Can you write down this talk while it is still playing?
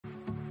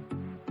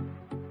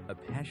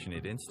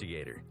passionate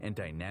instigator and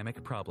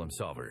dynamic problem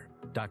solver,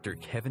 Dr.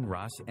 Kevin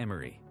Ross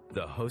Emery,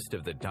 the host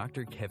of the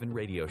Dr. Kevin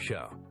Radio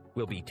Show,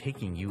 will be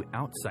taking you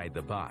outside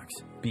the box,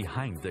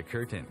 behind the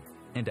curtain,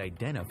 and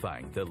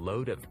identifying the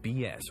load of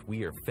BS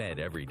we are fed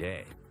every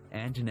day.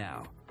 And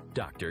now,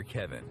 Dr.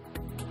 Kevin.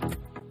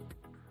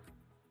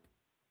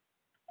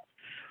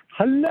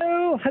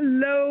 Hello,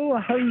 hello,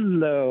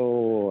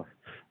 hello,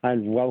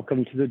 and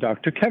welcome to the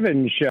Dr.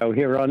 Kevin Show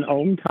here on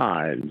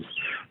OMTimes,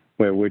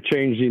 where we're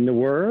changing the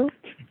world,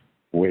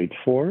 wait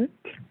for it,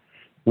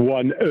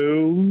 one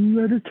ohm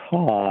at a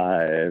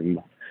time.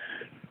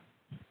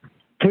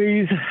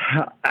 Please,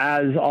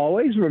 as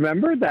always,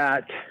 remember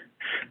that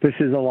this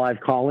is a live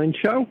call-in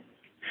show,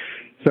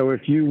 so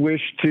if you wish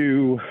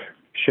to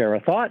share a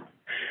thought,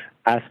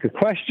 ask a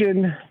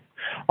question,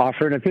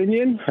 offer an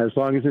opinion, as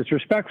long as it's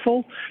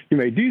respectful, you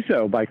may do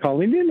so by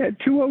calling in at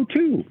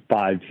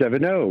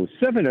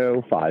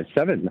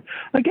 202-570-7057.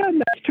 Again,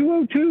 that's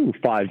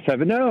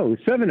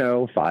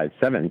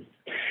 202-570-7057.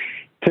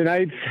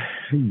 Tonight's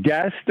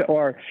guest,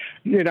 or,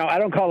 I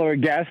don't call her a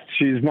guest,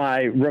 she's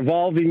my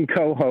revolving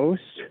co-host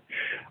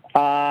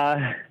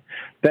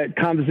that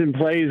comes and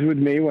plays with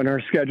me when her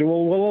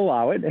schedule will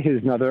allow it,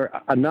 is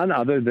none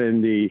other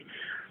than the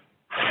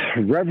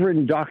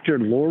Reverend Dr.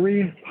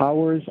 Lori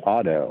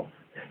Powers-Otto.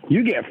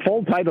 You get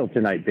full title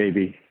tonight,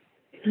 baby.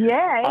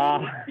 Yay.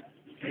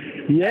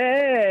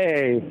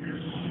 Yay.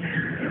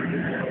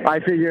 I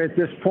figure at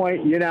this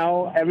point,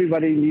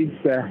 everybody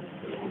needs to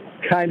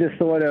kind of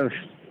sort of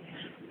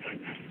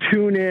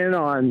tune in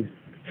on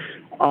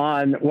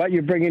what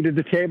you're bringing to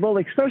the table,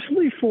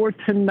 especially for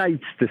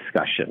tonight's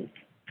discussion.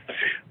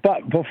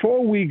 But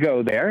before we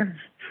go there,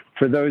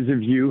 for those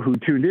of you who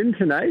tuned in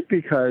tonight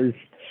because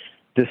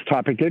this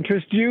topic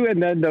interests you,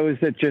 and then those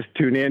that just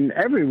tune in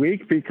every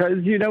week because,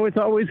 it's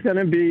always going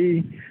to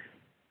be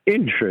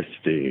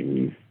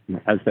interesting,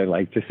 as they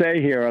like to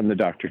say here on the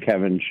Dr.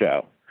 Kevin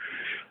Show.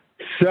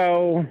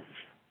 So,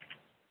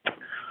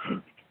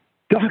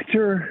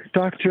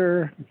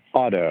 Dr.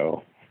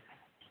 Otto,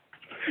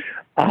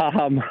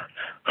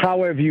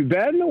 how have you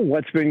been?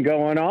 What's been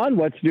going on?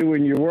 What's new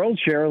in your world?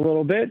 Share a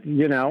little bit,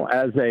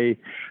 as a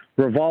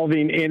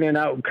revolving in and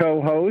out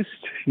co-host,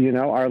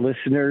 our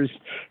listeners,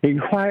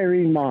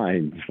 inquiring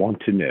minds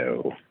want to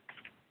know.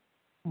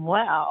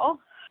 Well,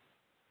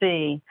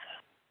 see,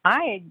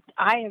 I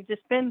have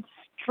just been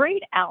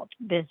straight out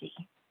busy.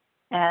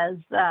 As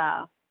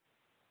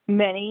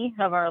many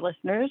of our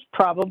listeners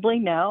probably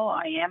know,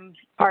 I am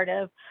part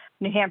of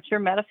New Hampshire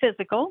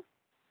Metaphysical.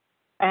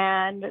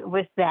 And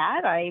with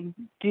that, I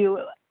do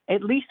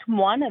at least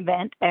one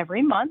event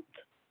every month,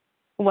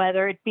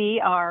 whether it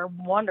be our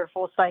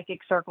wonderful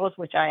psychic circles,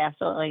 which I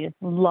absolutely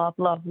love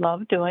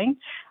doing,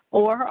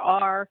 or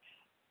our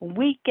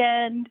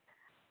weekend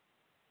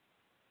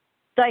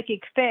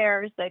psychic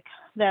fairs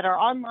that are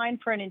online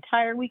for an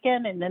entire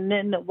weekend, and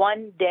then the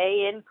one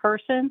day in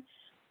person.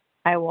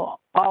 I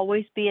will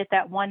always be at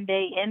that one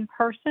day in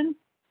person.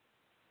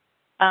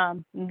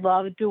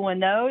 Love doing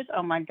those.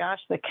 Oh my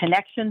gosh, the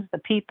connections, the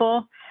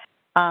people,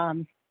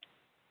 and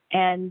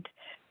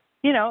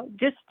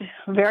just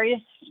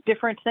various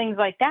different things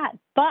like that.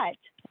 But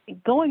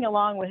going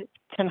along with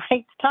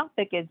tonight's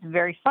topic, it's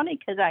very funny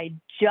because I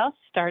just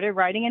started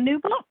writing a new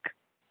book.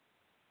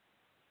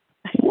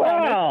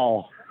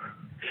 Wow.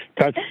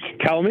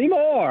 Tell me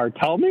more.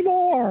 Tell me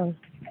more.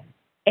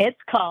 It's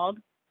called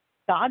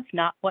God's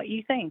Not What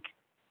You Think.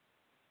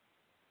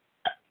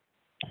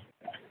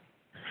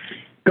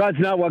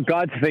 God's not what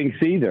God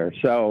thinks either.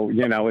 So,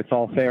 it's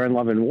all fair in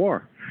love and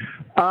war.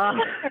 I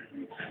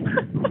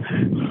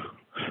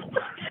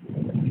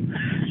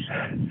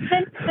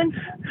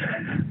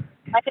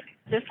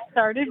just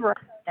started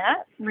writing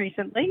that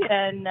recently,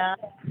 and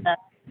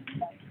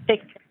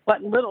take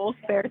what little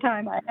spare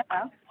time I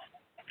have.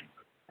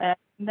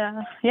 And,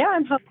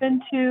 I'm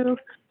hoping to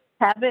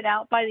have it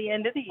out by the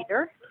end of the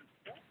year.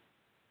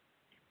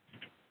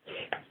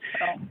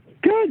 So.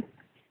 Good.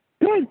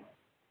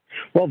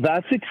 Well,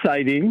 that's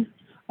exciting.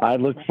 I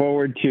look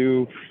forward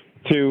to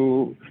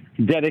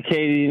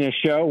dedicating a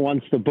show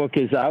once the book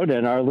is out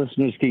and our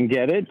listeners can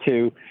get it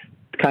to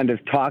kind of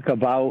talk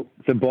about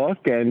the book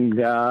and,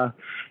 kind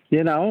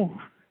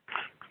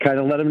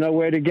of let them know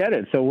where to get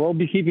it. So we'll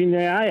be keeping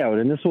an eye out.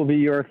 And this will be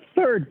your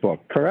third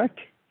book, correct?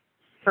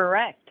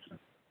 Correct.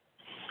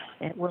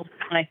 It will be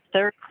my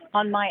third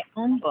on my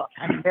own book.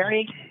 I'm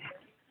very excited.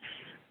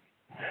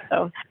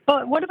 So,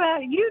 but what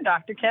about you,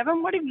 Dr.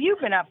 Kevin? What have you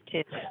been up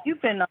to? You've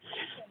been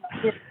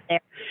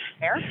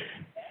there.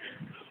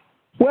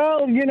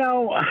 Well,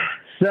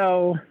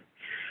 so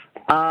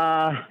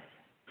I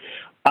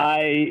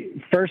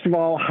first of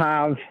all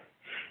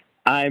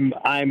I'm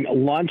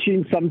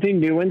launching something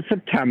new in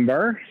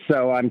September,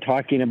 so I'm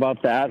talking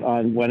about that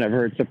on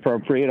whenever it's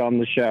appropriate on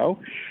the show.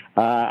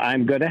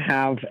 I'm going to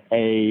have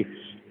a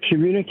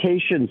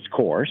communications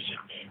course.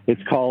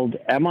 It's called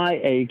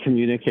MIA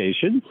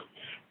Communications.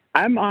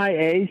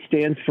 MIA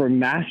stands for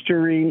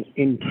Mastering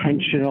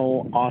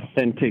Intentional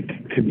Authentic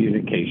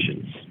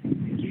Communications.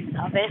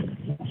 Love it.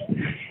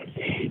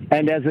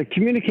 And as a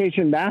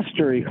communication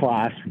mastery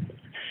class,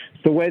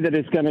 the way that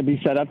it's going to be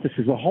set up, this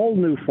is a whole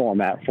new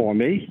format for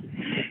me,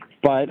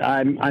 but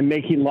I'm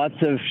making lots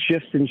of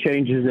shifts and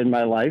changes in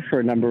my life for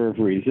a number of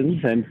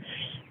reasons. And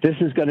this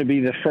is going to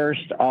be the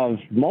first of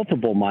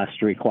multiple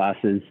mastery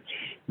classes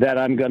that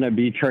I'm going to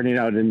be turning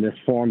out in this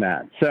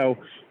format. So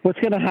what's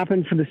going to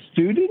happen for the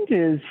student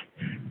is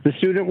the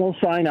student will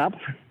sign up.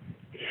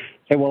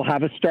 It will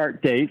have a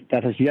start date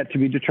that has yet to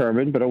be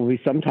determined, but it will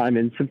be sometime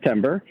in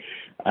September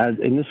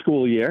in the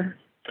school year.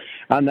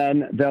 And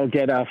then they'll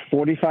get a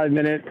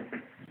 45-minute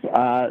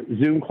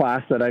Zoom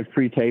class that I've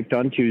pre-taped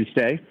on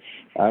Tuesday.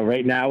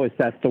 Right now,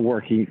 that's the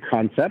working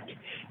concept.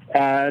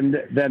 And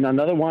then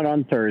another one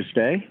on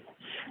Thursday.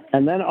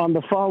 And then on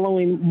the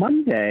following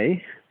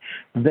Monday,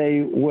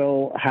 they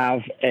will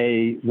have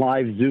a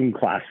live Zoom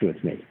class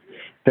with me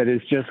that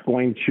is just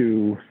going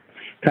to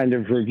kind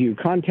of review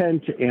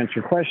content,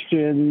 answer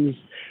questions,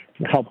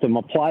 help them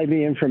apply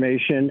the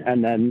information,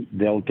 and then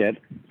they'll get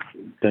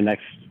the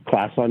next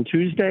class on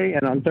Tuesday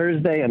and on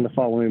Thursday, and the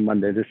following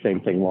Monday, the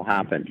same thing will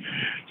happen.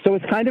 So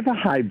it's kind of a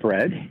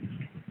hybrid.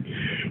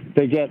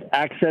 They get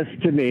access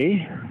to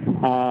me,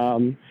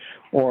 and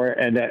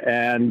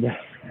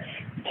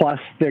plus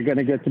they're going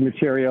to get the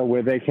material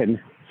where they can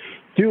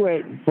do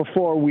it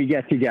before we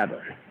get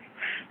together.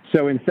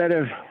 So instead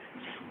of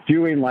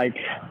doing like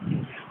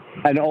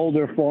an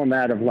older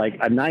format of like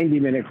a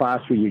 90-minute class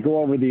where you go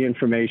over the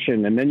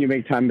information and then you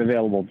make time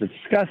available to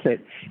discuss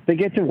it, they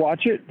get to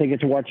watch it. They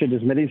get to watch it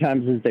as many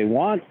times as they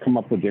want, come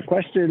up with their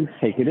questions,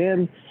 take it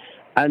in.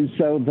 And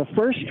so the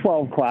first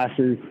 12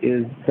 classes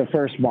is the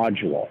first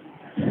module.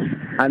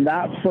 And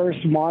that first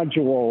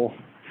module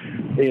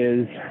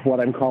is what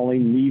I'm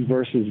calling me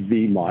versus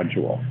thee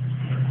module.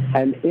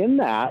 And in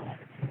that,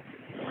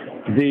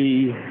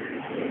 the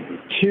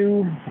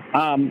two,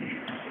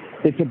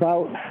 it's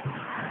about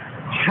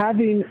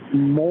having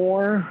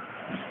more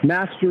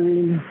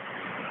mastering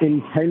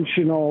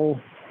intentional,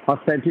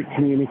 authentic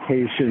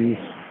communications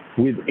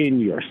within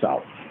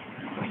yourself.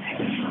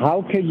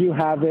 How can you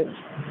have it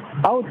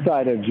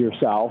outside of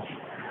yourself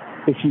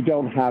if you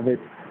don't have it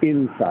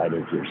inside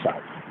of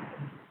yourself?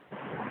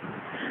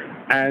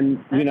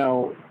 And, you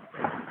know,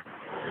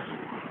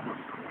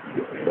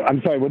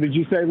 I'm sorry, what did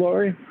you say,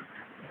 Lori?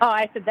 Oh,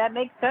 I said that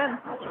makes sense.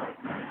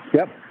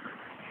 Yep.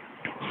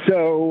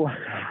 So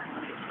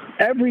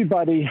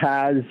everybody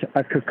has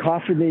a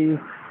cacophony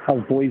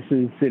of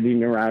voices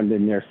sitting around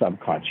in their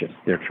subconscious,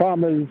 their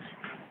traumas,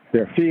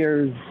 their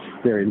fears,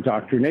 their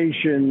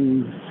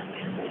indoctrinations,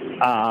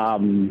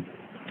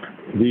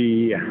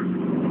 the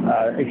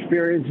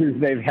experiences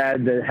they've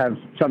had that have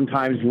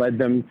sometimes led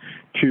them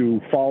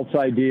to false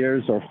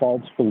ideas or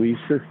false belief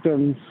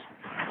systems.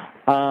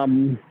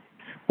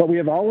 But we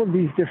have all of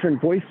these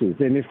different voices,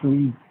 and if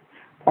we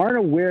aren't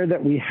aware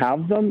that we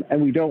have them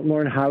and we don't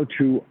learn how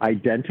to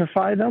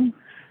identify them,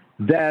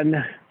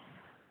 then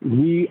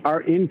we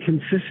are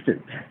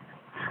inconsistent.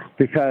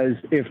 Because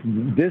if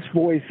this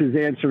voice is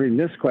answering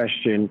this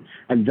question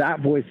and that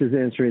voice is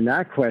answering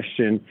that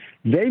question,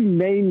 they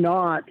may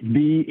not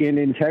be in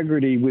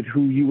integrity with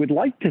who you would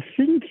like to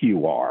think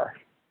you are.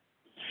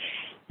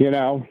 You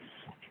know,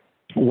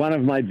 one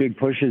of my big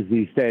pushes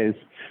these days,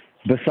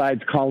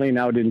 besides calling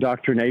out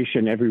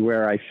indoctrination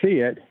everywhere I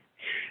see it,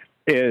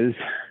 is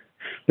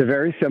the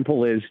very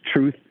simple is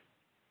truth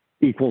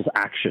equals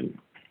action.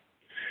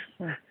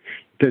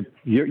 That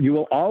you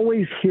will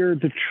always hear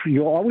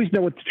you'll always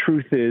know what the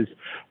truth is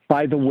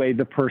by the way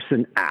the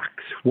person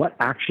acts. What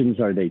actions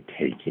are they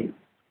taking?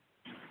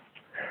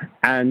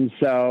 And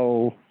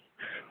so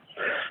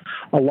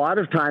a lot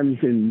of times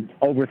in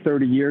over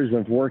 30 years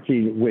of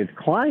working with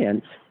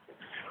clients,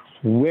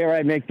 where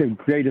I make the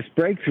greatest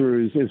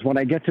breakthroughs is when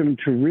I get them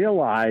to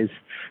realize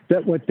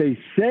that what they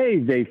say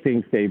they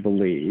think they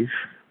believe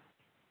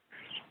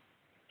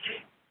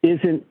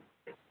isn't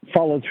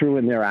followed through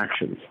in their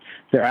actions.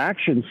 Their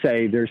actions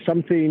say there's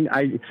something.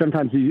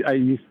 Sometimes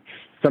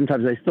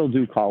I still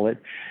do call it,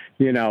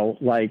 you know,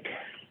 like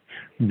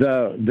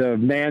the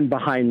man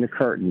behind the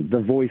curtain,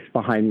 the voice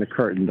behind the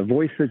curtain, the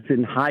voice that's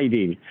in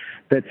hiding,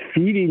 that's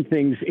feeding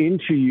things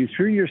into you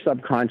through your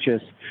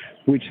subconscious,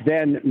 which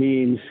then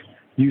means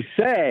you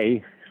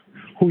say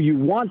who you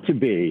want to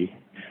be,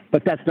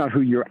 but that's not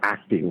who you're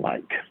acting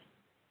like.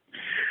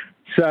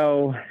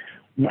 So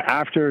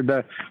after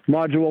the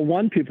module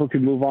 1, people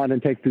can move on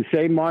and take the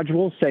same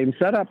module, same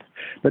setup,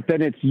 but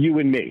then it's you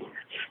and me.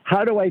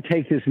 How do I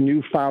take this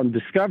newfound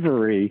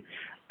discovery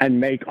and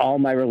make all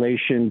my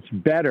relations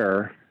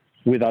better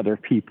with other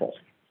people?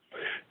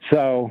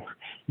 So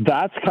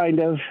that's kind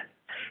of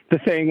the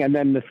thing. And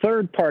then the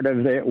third part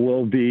of it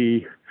will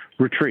be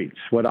retreats,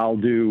 what I'll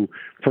do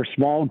for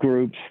small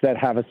groups that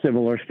have a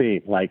similar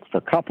theme, like for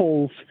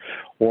couples,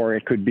 or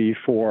it could be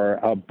for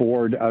a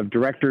board of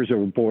directors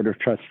or a board of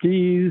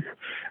trustees.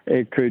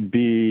 It could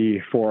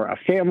be for a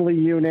family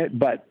unit,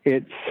 but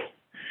it's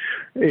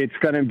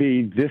going to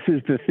be, this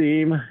is the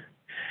theme,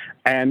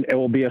 and it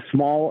will be a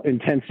small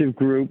intensive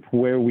group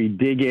where we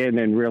dig in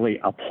and really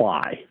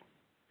apply.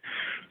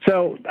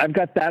 So I've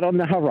got that on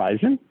the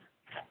horizon.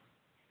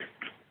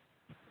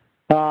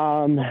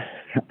 And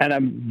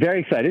I'm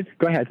very excited.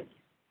 Go ahead.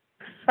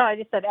 Oh, I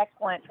just said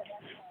excellent.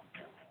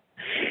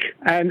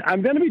 And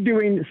I'm going to be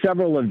doing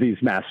several of these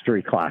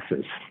mastery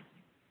classes.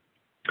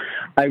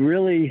 I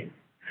really,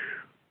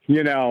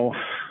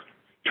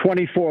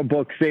 24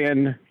 books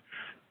in,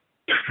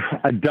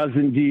 a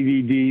dozen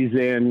DVDs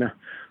in,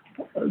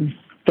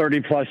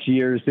 30 plus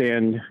years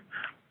in,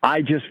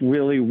 I just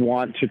really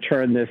want to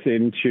turn this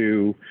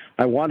into,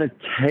 I want to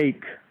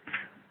take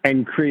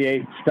and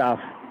create stuff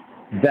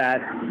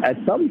that at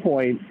some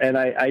point, and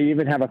I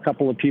even have a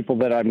couple of people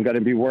that I'm going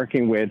to be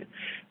working with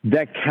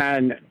that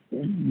can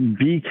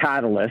be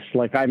catalysts,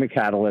 like I'm a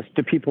catalyst,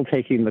 to people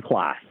taking the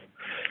class.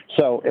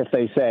 So if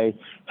they say,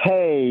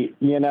 hey,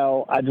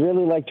 I'd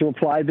really like to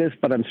apply this,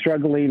 but I'm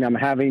struggling, I'm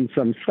having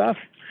some stuff,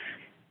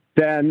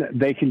 then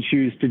they can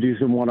choose to do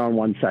some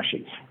one-on-one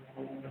sessions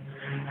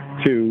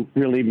to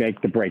really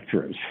make the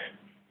breakthroughs.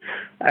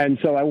 And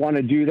so I want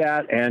to do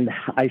that, and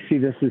I see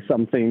this as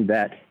something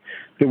that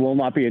there will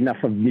not be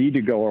enough of me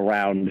to go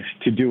around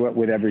to do it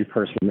with every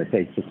person that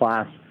takes the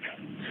class.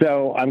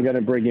 So I'm going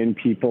to bring in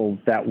people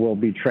that will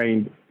be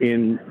trained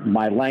in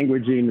my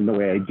languaging and the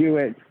way I do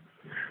it.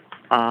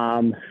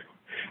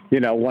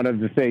 One of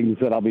the things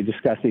that I'll be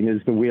discussing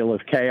is the wheel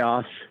of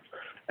chaos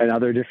and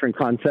other different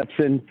concepts.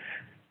 And,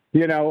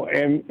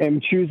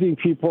 and choosing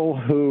people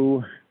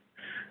who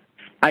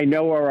I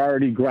know are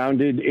already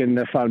grounded in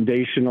the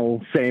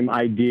foundational same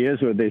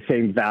ideas or the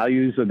same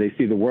values, or they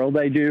see the world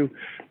I do,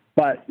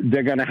 but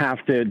they're going to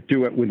have to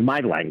do it with my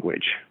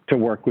language to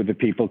work with the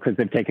people because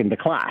they've taken the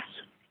class.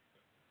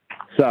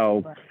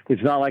 So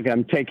it's not like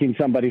I'm taking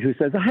somebody who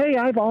says, hey,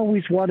 I've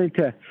always wanted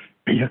to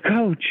be a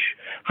coach.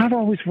 I've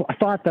always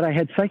thought that I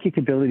had psychic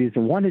abilities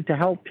and wanted to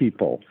help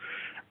people.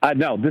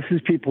 No, this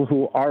is people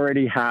who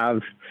already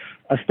have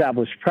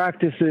established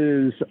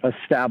practices,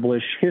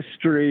 established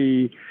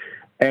history,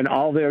 and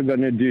all they're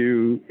going to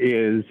do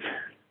is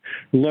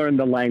learn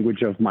the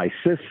language of my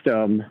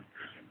system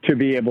to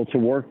be able to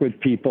work with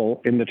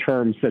people in the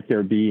terms that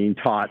they're being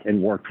taught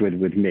and worked with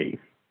me.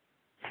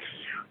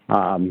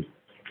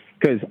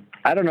 Because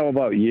I don't know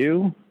about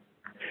you,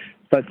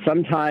 but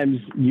sometimes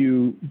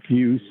you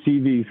see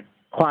these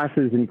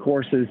classes and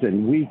courses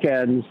and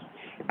weekends,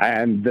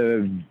 and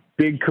the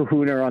big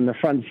kahuna on the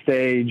front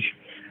stage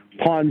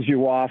pawns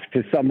you off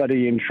to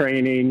somebody in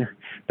training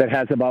that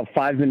has about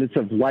 5 minutes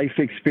of life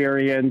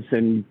experience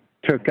and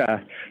took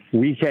a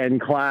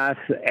weekend class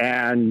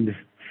and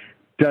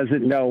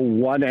doesn't know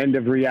one end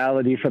of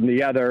reality from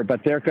the other,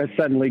 but they're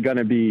suddenly going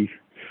to be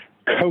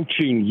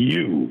coaching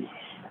you.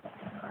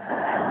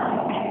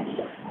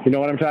 You know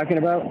what I'm talking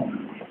about?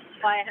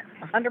 I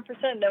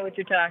 100% know what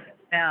you're talking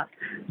about.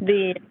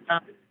 The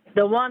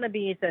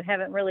wannabes that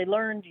haven't really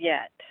learned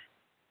yet.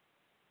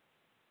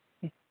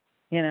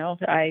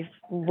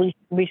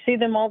 We see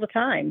them all the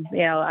time.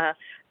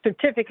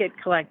 Certificate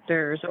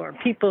collectors or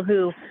people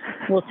who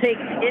will take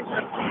it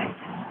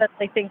that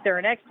they think they're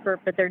an expert,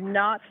 but they're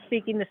not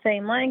speaking the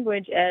same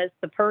language as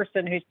the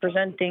person who's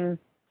presenting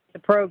the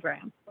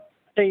program.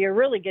 So you're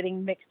really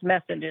getting mixed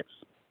messages.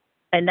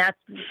 And that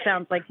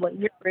sounds like what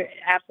you're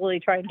absolutely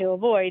trying to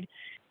avoid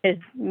is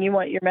you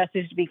want your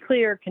message to be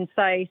clear,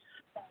 concise,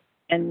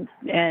 and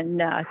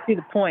to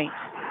the point.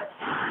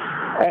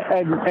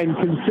 And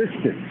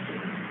consistent.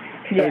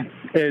 Yeah.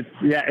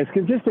 It's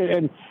consistent.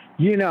 And,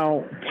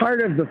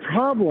 part of the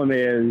problem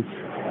is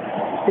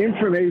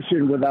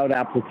information without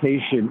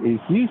application is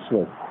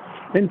useless.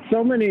 And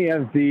so many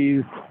of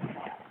these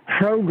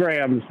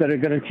programs that are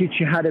going to teach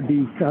you how to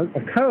be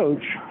a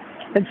coach,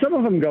 and some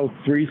of them go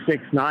 3,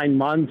 6, 9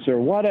 months or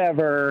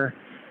whatever.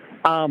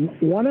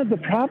 One of the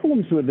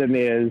problems with them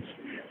is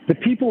the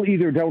people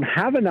either don't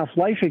have enough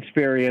life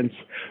experience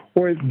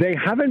or they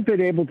haven't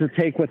been able to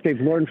take what they've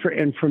learned for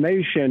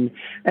information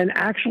and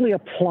actually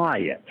apply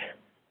it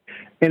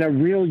in a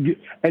real,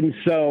 and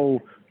so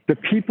the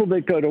people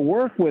that go to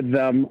work with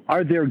them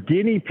are their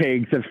guinea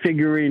pigs of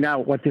figuring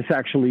out what this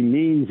actually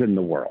means in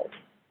the world.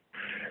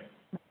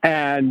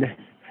 And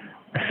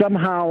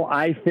somehow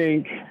I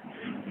think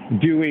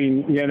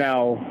doing,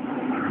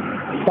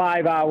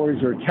 5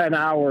 hours or 10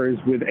 hours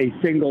with a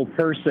single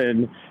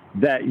person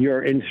that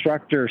your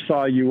instructor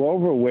saw you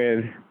over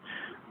with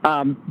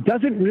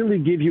doesn't really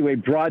give you a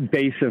broad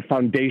base of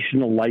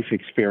foundational life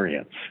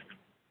experience.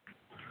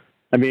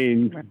 I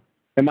mean,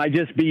 am I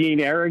just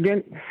being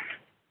arrogant?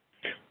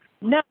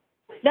 No,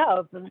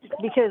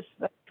 because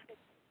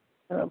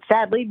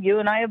sadly, you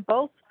and I have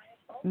both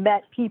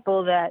met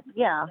people that,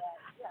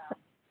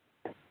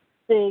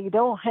 they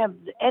don't have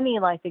any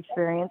life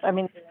experience. I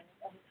mean,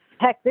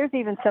 heck, there's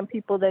even some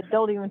people that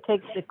don't even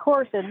take the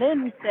course and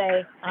then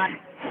say, I'm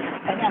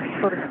an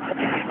expert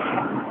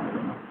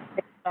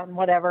on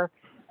whatever.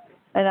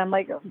 And I'm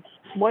like,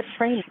 what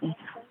training,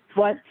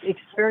 what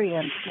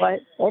experience,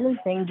 what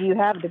anything do you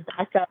have to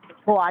back up?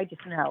 Well, I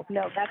just know.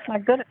 No, that's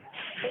not good enough.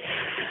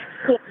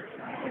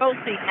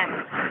 Totally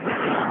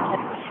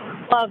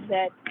I love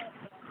that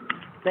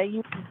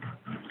you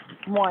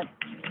want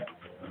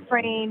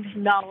trained,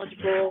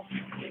 knowledgeable,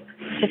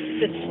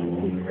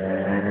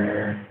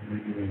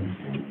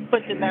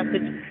 put the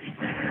message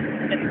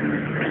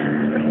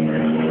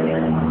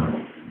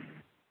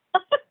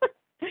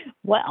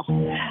well.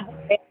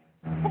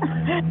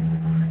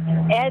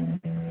 And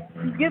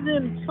give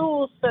them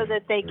tools so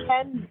that they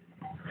can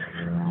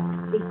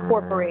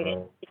incorporate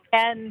it, they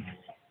can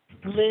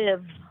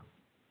live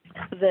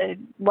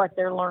what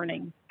they're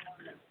learning.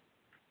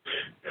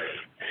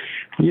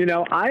 You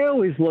know, I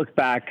always look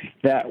back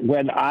that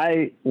when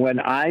I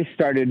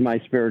started my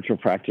spiritual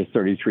practice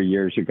 33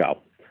 years ago,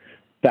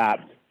 that,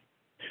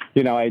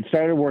 you know, I had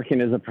started working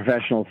as a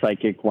professional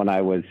psychic when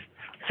I was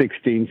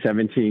 16,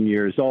 17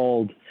 years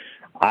old.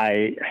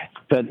 I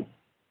spent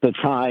the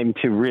time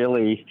to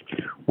really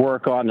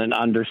work on and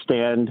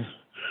understand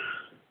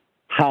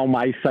how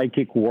my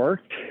psychic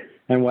worked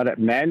and what it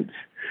meant.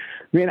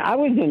 I mean, I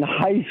was in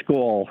high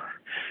school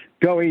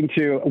going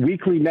to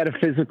weekly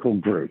metaphysical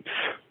groups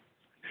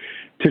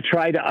to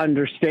try to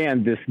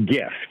understand this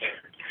gift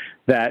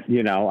that,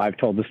 you know, I've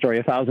told the story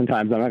 1,000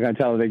 times. I'm not going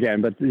to tell it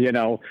again, but, you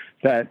know,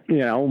 that, you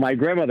know, my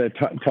grandmother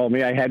told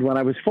me I had when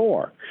I was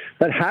 4.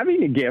 But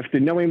having a gift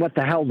and knowing what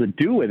the hell to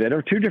do with it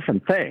are two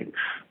different things.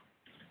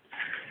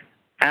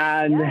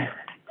 And,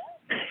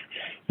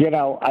 you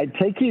know,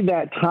 taking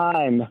that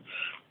time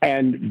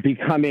and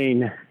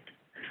becoming,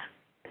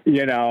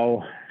 you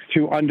know,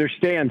 to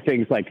understand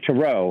things like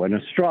tarot and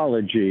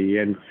astrology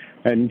and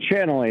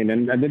channeling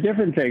and the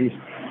different things,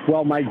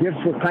 well, my gifts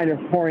were kind of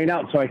pouring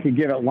out so I could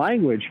give it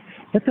language.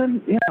 But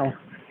then, you know,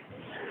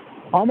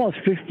 almost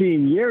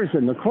 15 years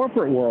in the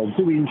corporate world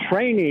doing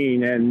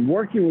training and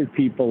working with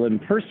people and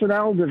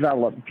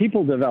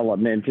people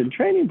development and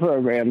training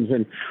programs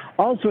and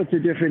all sorts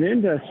of different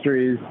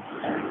industries.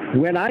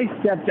 When I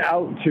stepped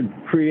out to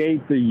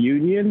create the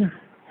union,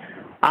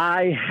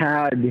 I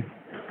had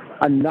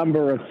a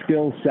number of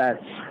skill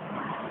sets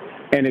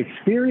and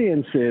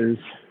experiences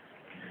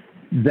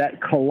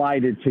that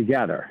collided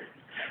together.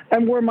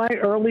 And were my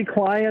early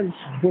clients,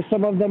 were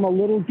some of them a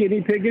little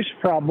guinea piggish?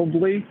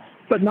 Probably,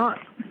 but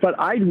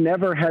I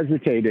never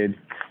hesitated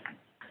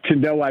to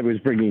know I was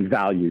bringing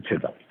value to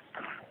them,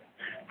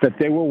 that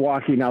they were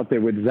walking out there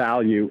with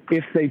value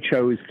if they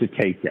chose to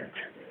take it.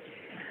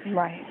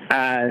 Right.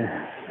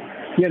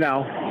 You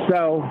know,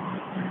 so,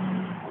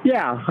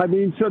 yeah, I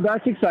mean, so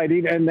that's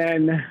exciting. And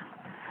then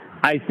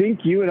I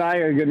think you and I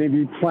are going to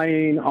be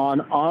playing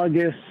on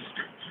August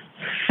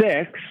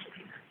 6th,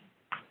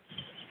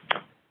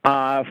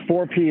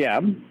 4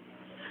 p.m.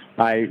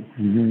 I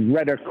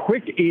read a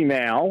quick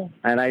email,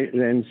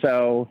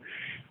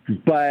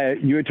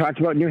 but you had talked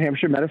about New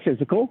Hampshire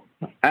Metaphysical,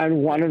 and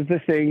one of the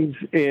things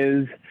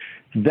is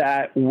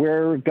that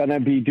we're going to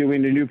be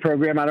doing a new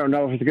program. I don't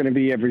know if it's going to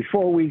be every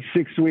 4 weeks,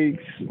 6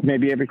 weeks,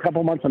 maybe every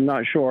couple months. I'm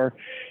not sure,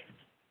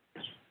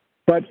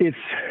 but it's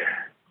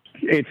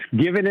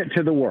giving it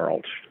to the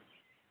world,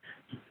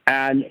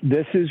 and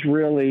this is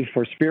really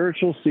for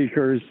spiritual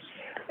seekers,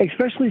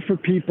 especially for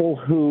people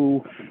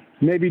who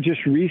maybe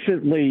just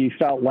recently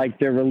felt like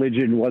their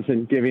religion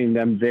wasn't giving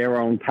them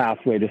their own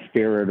pathway to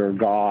spirit or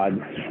God,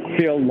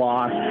 feel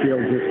lost, feel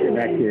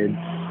disconnected,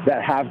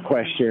 that have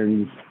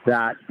questions,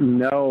 that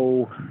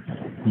know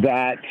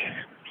that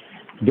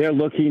they're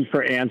looking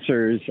for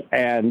answers,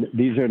 and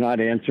these are not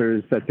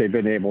answers that they've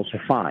been able to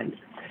find.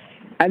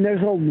 And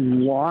there's a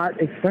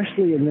lot,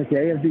 especially in the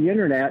day of the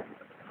internet.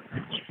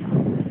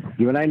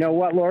 You and I know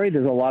what, Lori?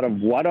 There's a lot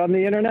of what on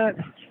the internet?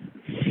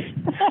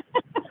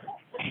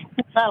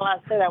 Not allowed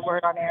to say that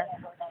word on air.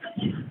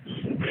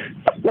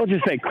 We'll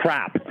just say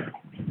crap.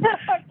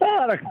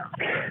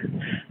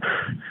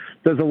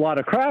 There's a lot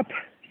of crap.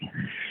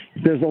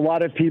 There's a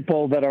lot of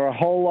people that are a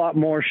whole lot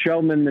more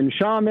showman than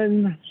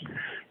shaman.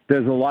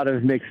 There's a lot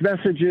of mixed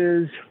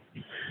messages.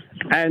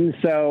 And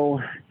so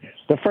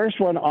the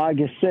first one,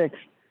 August 6th,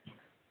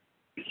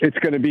 it's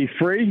going to be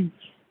free.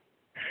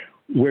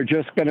 We're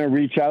just going to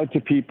reach out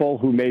to people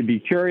who may be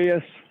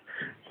curious.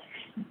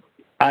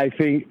 I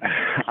think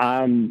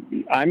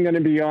I'm going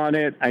to be on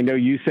it. I know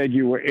you said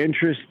you were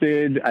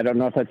interested. I don't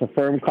know if that's a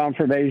firm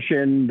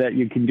confirmation that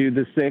you can do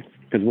the 6th,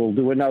 because we'll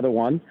do another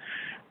one.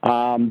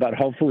 But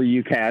hopefully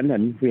you can,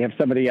 and we have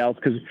somebody else,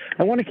 because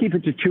I want to keep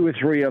it to 2 or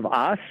 3 of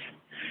us.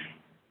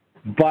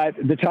 But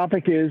the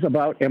topic is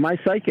about, am I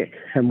psychic,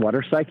 and what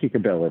are psychic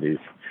abilities?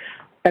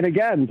 And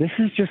again, this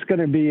is just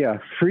going to be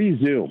a free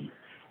Zoom.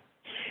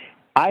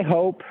 I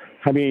hope,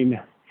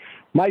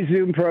 my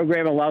Zoom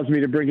program allows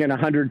me to bring in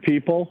 100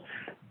 people.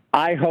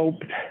 I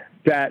hope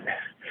that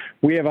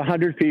we have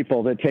 100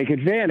 people that take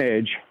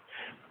advantage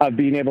of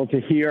being able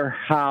to hear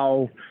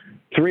how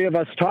 3 of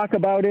us talk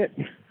about it.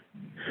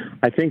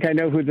 I think I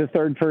know who the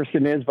third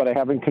person is, but I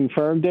haven't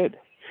confirmed it,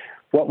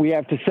 what we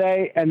have to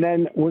say. And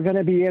then we're going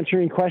to be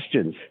answering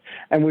questions,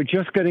 and we're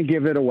just going to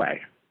give it away.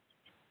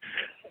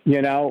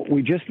 You know,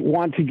 I just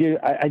want to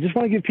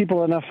give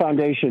people enough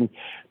foundation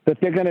that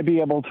they're going to be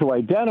able to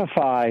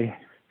identify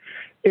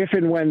if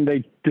and when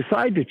they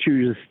decide to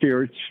choose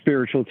a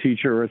spiritual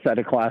teacher or a set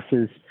of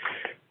classes,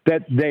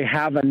 that they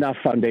have enough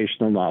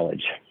foundational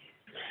knowledge.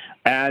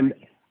 And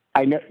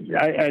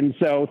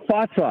so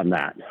thoughts on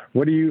that.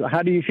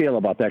 How do you feel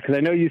about that? Because I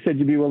know you said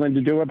you'd be willing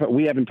to do it, but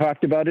we haven't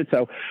talked about it.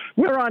 So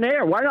we're on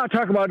air. Why not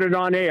talk about it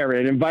on air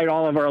and invite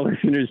all of our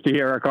listeners to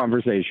hear our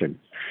conversation?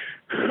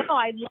 No,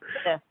 I love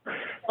this.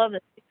 Love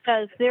this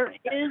because there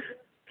is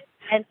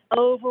an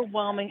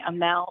overwhelming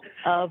amount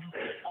of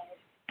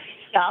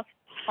stuff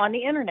on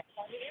the internet.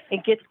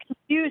 It gets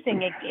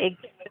confusing. It gets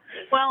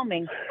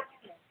overwhelming.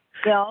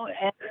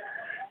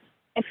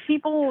 And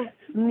people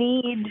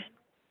need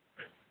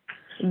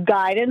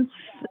guidance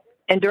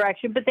and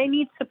direction, but they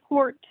need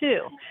support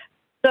too.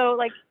 So,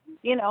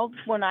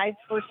 when I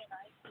first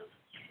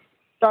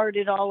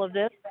started all of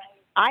this,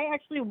 I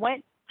actually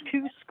went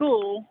to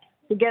school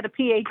to get a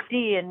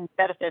PhD in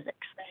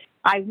metaphysics.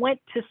 I went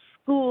to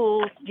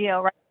school,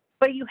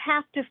 but you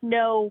have to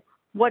know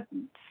what's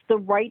the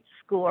right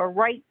school or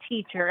right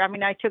teacher. I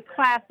mean, I took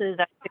classes,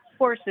 I took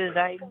courses,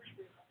 I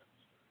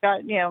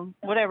got,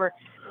 whatever.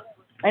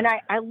 And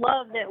I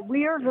love that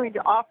we are going to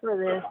offer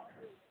this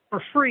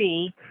for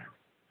free,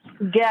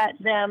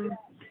 get them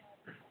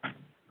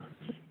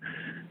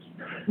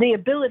the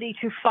ability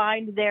to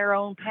find their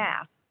own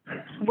path.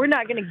 We're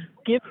not going to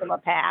give them a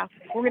path.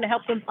 We're going to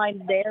help them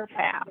find their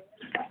path,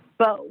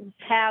 but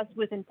paths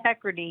with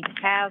integrity,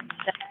 paths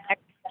that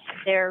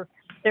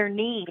their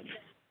needs.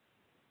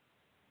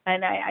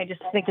 And I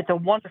just think it's a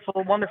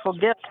wonderful, wonderful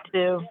gift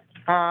to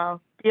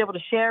be able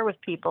to share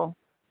with people.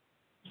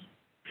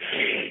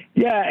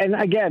 Yeah, and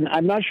again,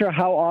 I'm not sure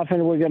how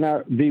often we're going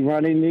to be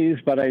running these,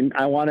 but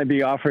I want to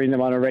be offering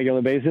them on a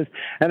regular basis,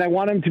 and I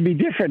want them to be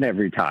different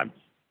every time.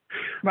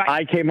 Right.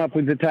 I came up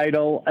with the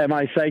title, Am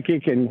I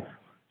Psychic? And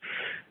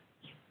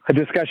a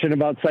discussion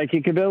about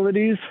psychic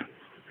abilities.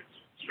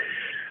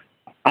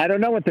 I don't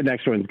know what the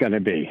next one's going to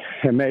be.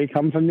 It may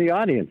come from the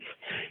audience.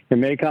 It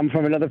may come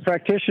from another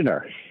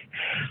practitioner.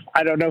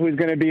 I don't know who's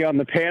going to be on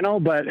the panel,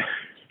 but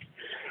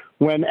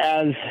when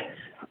as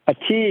a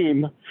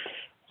team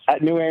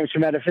at New Hampshire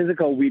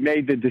Metaphysical, we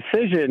made the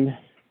decision,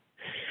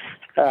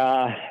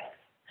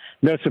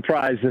 no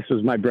surprise, this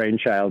was my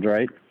brainchild,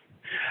 right?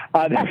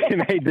 That we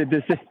made the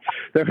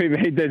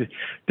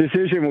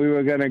decision we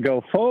were going to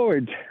go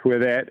forward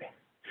with it.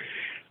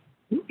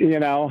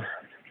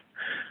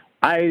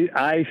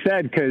 I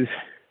said, because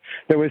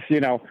there was, you're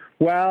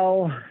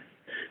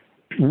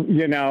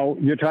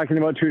talking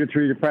about 2 to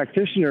 3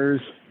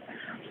 practitioners,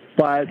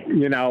 but,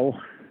 we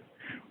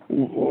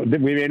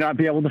may not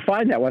be able to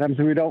find that. What happens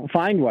if we don't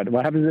find one?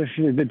 What happens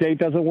if the date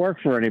doesn't work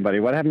for anybody?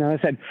 What happens? I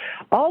said,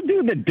 I'll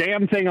do the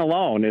damn thing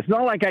alone. It's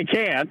not like I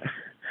can't,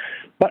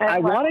 but I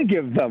want to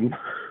give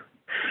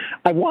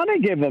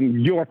them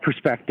your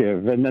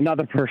perspective and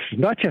another person,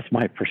 not just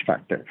my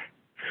perspective.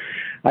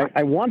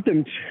 I want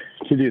them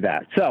to do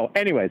that. So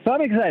anyway, so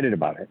I'm excited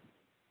about it.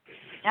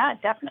 Yeah,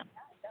 definitely.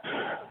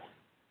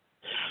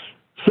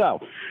 So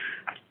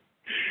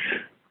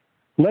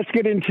let's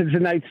get into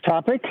tonight's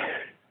topic.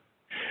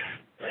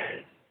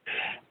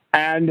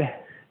 And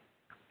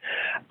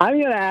I'm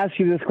going to ask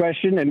you this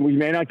question, and we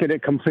may not get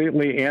it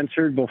completely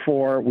answered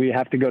before we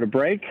have to go to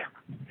break.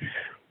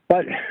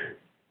 But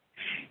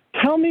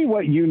tell me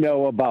what you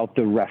know about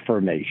the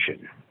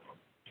Reformation.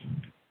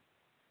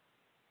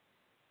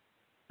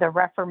 The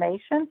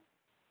Reformation?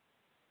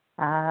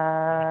 Okay.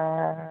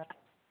 I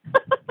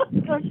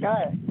don't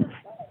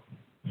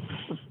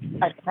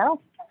know.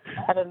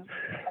 I don't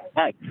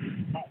know.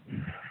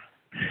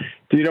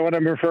 Do you know what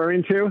I'm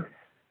referring to?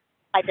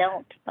 I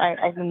don't.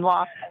 I've been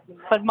lost.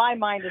 But my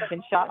mind has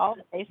been shot all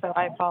day, so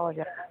I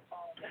apologize.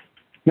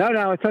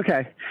 No, it's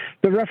okay.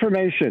 The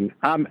Reformation.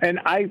 And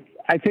I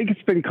think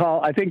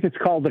it's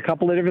called a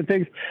couple of different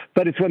things,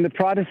 but it's when the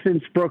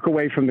Protestants broke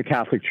away from the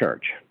Catholic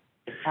Church.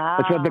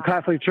 It's when the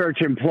Catholic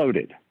Church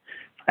imploded.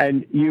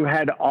 And you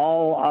had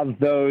all of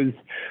those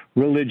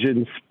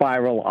religions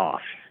spiral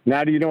off.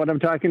 Now, do you know what I'm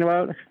talking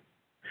about?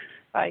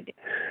 I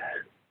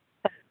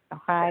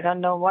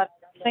don't know what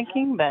I'm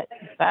thinking, but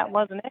that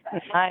wasn't it.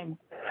 I'm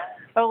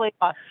totally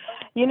lost.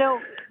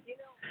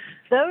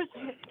 Those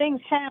things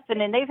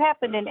happen, and they've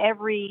happened in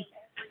every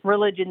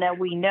religion that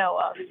we know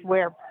of,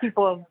 where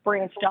people have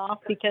branched off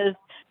because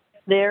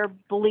their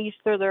beliefs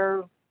or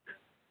their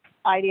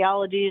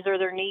ideologies or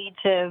their needs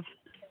have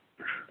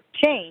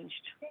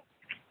changed,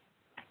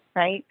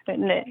 right?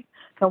 And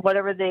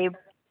whatever they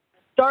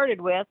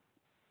started with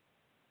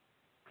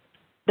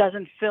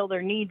doesn't fill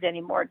their needs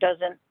anymore,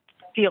 doesn't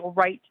feel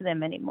right to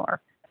them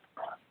anymore.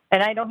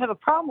 And I don't have a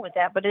problem with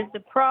that, but the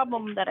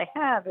problem that I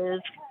have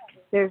is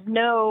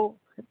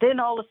then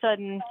all of a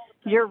sudden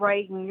you're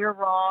right and you're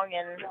wrong,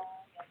 and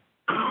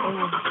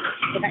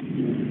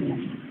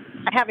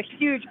I have a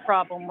huge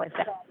problem with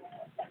that.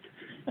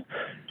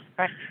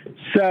 Right.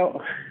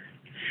 So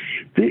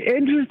the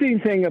interesting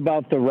thing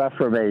about the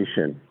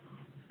Reformation,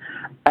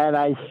 and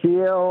I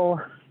feel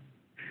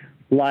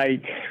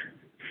like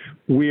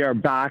we are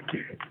back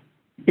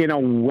in a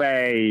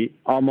way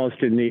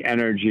almost in the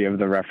energy of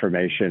the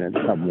Reformation in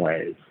some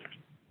ways.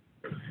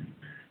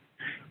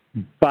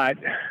 But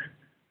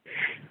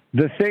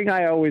the thing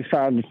I always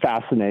found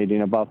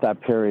fascinating about that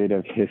period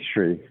of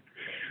history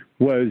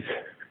was,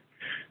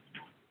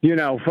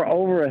 for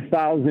over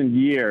 1,000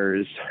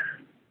 years,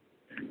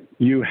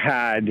 you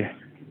had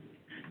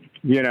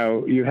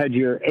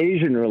your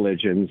Asian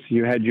religions,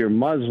 you had your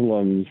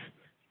Muslims,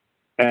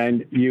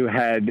 and you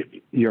had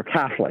your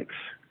Catholics.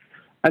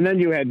 And then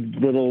you had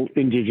little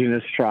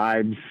indigenous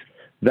tribes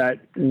that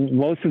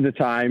most of the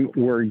time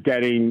were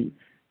getting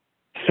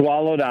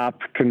swallowed up,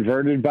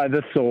 converted by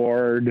the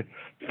sword,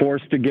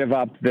 forced to give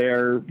up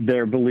their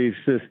belief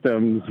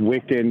systems,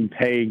 Wiccan,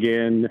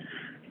 pagan.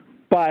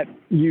 But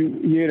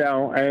you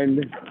know,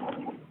 and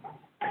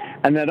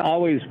then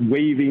always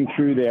waving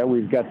through there,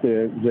 we've got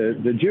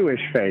the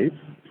Jewish faith,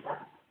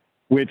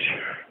 which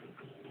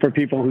for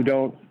people who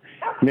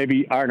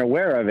maybe aren't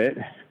aware of it,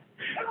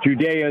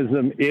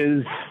 Judaism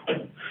is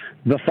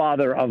the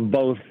father of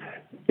both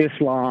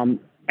Islam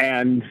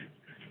and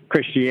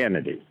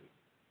Christianity.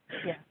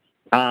 Yeah.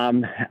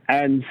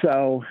 And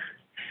so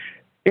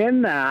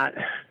in that,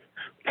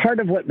 part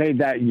of what made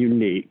that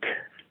unique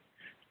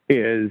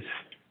is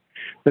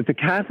that the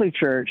Catholic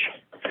Church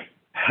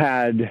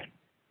had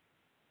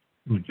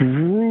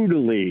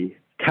brutally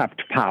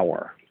kept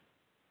power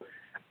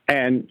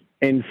and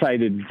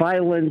incited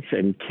violence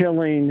and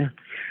killing.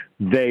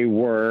 They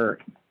were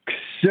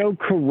so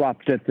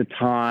corrupt at the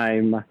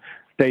time.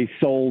 They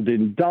sold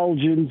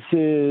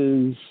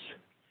indulgences.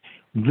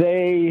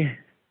 There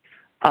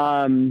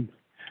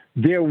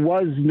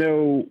was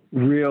no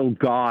real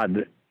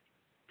God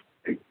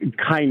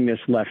kindness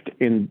left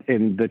in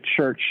the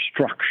church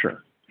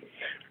structure.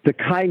 The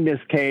kindness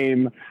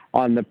came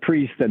on the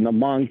priests and the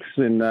monks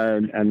and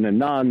the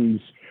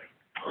nuns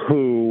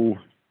who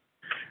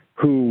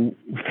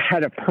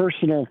had a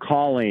personal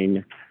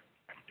calling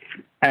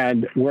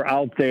and were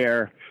out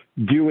there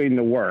doing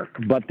the work.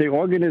 But the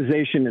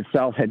organization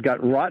itself had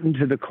got rotten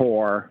to the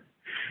core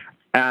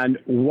and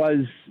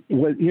was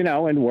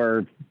and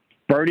were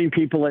burning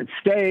people at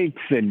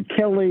stakes and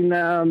killing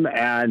them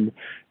and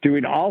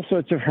doing all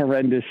sorts of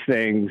horrendous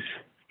things.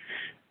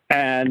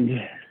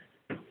 And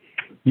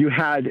you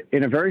had,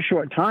 in a very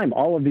short time,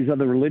 all of these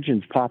other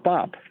religions pop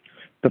up.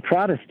 The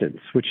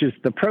Protestants, which is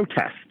the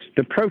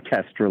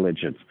protest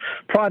religions.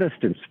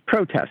 Protestants,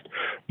 protest.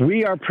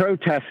 We are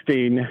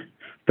protesting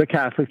the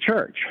Catholic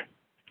Church.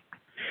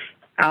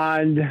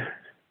 And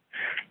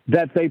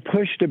that they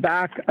pushed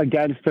back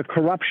against the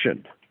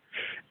corruption.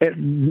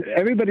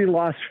 Everybody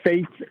lost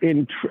faith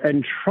and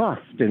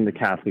trust in the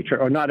Catholic Church,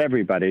 or not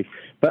everybody,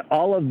 but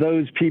all of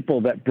those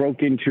people that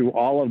broke into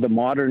all of the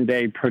modern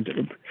day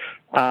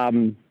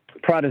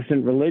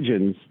Protestant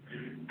religions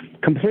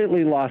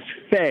completely lost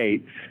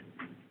faith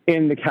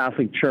in the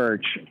Catholic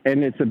Church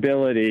and its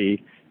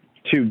ability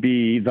to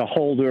be the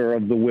holder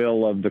of the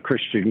will of the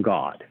Christian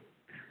God.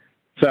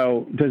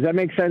 So does that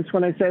make sense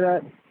when I say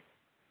that?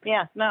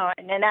 Yeah, no,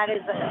 and that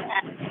is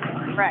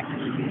correct.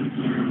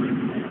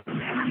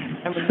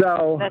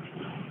 So, that's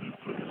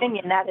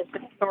opinion. That is the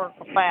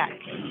historical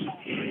fact.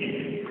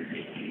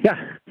 Yeah.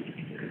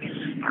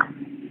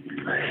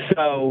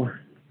 So,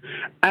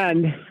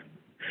 and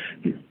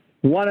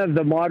one of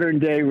the modern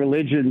day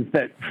religions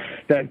that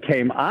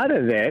came out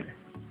of it,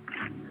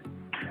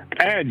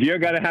 and you're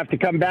going to have to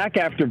come back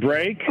after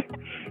break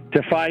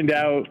to find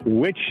out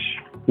which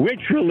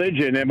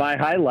religion am I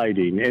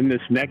highlighting in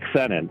this next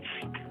sentence.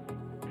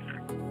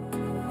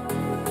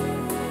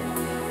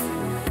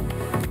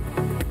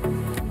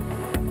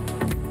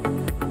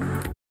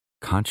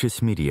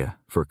 Conscious media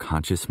for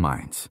conscious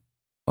minds.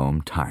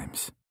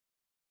 OMTimes.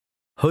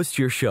 Host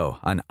your show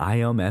on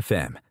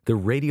IOM-FM, the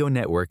radio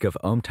network of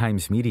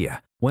OMTimes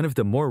Media, one of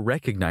the more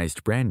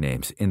recognized brand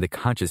names in the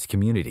conscious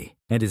community,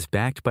 and is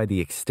backed by the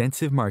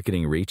extensive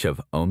marketing reach of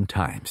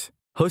OMTimes.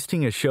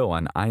 Hosting a show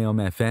on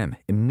IOM-FM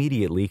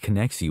immediately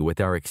connects you with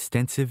our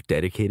extensive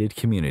dedicated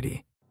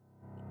community.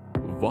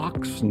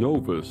 Vox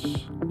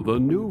Novus, the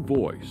new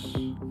voice.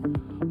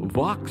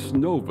 Vox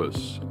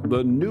Novus,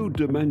 the new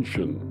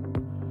dimension.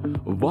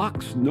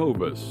 Vox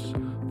Novus,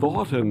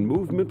 thought and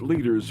movement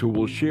leaders who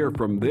will share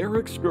from their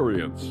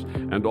experience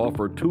and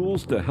offer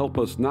tools to help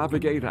us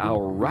navigate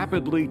our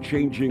rapidly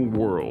changing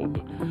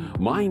world.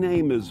 My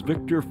name is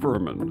Victor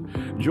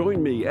Furman.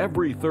 Join me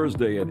every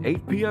Thursday at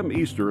 8 p.m.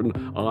 Eastern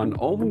on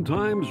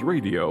OMTimes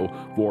Radio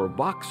for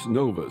Vox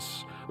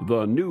Novus,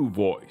 the new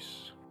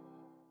voice.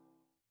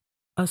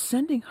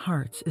 Ascending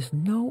Hearts is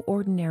no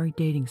ordinary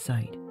dating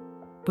site,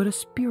 but a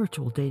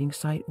spiritual dating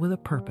site with a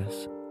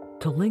purpose,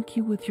 to link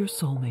you with your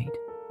soulmate.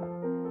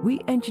 We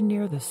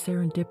engineer the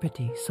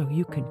serendipity so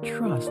you can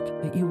trust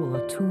that you will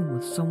attune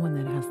with someone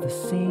that has the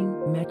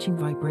same matching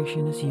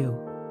vibration as you.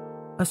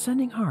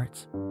 Ascending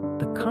Hearts,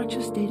 the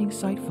conscious dating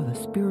site for the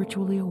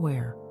spiritually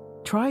aware.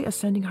 Try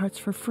Ascending Hearts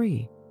for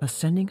free.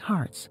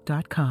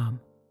 AscendingHearts.com.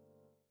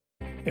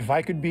 If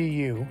I could be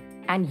you,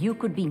 and you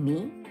could be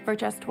me, for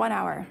just 1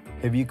 hour.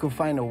 If you could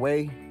find a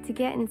way to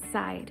get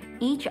inside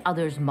each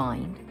other's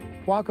mind.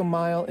 Walk a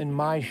mile in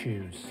my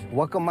shoes.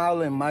 Walk a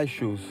mile in my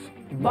shoes.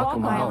 Walk a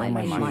mile in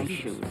my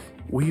shoes.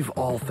 We've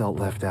all felt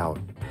left out.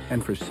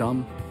 And for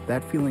some,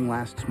 that feeling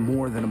lasts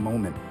more than a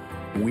moment.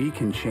 We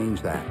can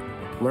change that.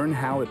 Learn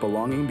how at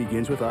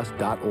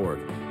belongingbeginswithus.org.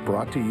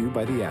 Brought to you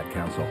by the Ad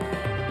Council.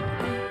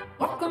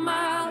 Walk a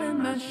mile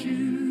in my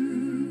shoes.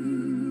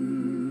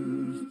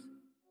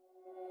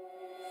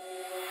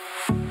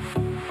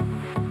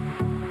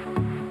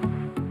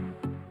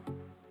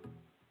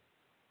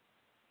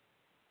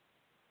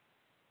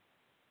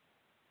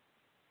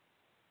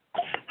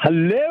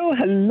 Hello,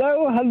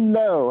 hello,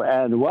 hello,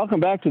 and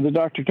welcome back to the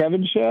Dr.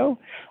 Kevin Show.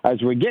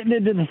 As we're getting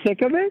into the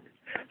thick of it,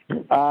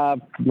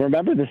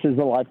 remember, this is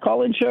a live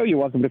call-in show. You're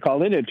welcome to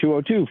call in at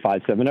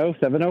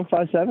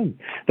 202-570-7057.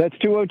 That's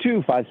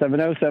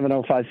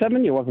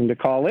 202-570-7057. You're welcome to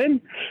call in,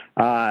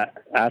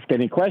 ask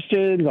any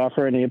questions,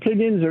 offer any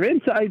opinions or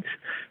insights.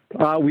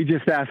 We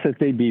just ask that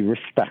they be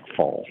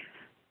respectful.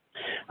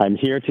 I'm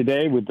here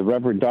today with the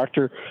Reverend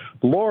Dr.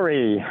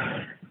 Lori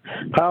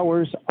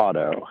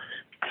Powers-Otto.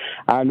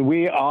 And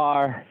we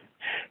are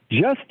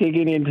just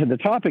digging into the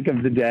topic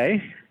of the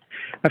day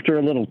after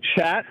a little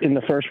chat in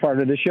the first part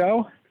of the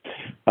show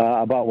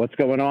about what's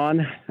going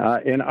on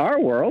in our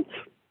world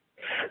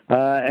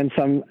and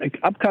some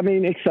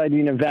upcoming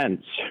exciting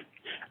events.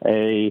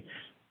 A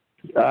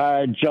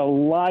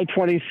July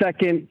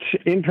 22nd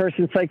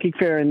in-person psychic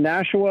fair in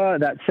Nashua.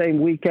 That same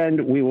weekend,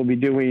 we will be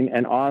doing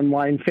an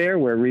online fair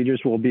where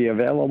readers will be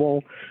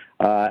available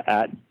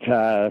at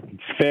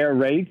fair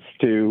rates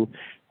to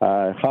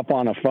hop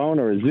on a phone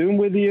or a Zoom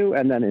with you,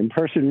 and then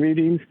in-person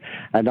readings.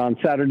 And on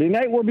Saturday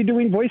night, we'll be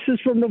doing Voices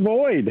from the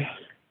Void,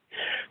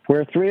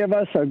 where three of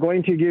us are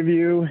going to give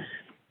you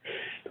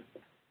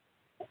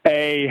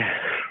a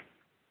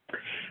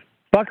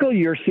buckle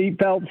your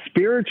seatbelt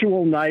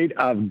spiritual night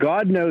of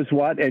God knows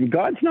what, and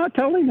God's not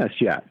telling us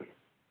yet.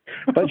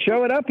 But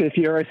show it up if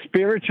you're a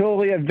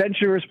spiritually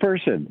adventurous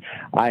person.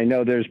 I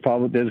know there's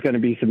going to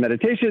be some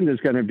meditation, there's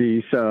going to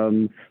be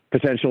some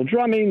potential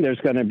drumming, there's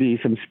going to be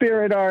some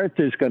spirit art,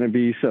 there's going to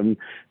be some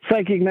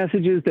psychic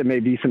messages, there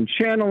may be some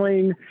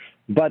channeling,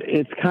 but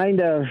it's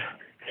kind of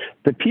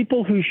the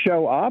people who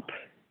show up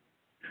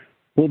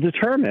will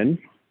determine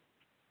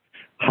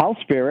how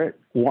Spirit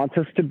wants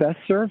us to best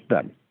serve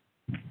them.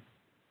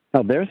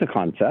 Now, there's a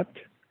concept.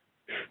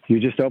 You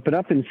just open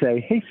up and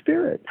say, hey,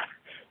 Spirit,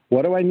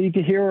 what do I need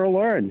to hear or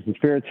learn? And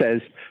Spirit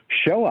says,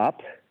 show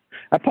up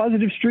at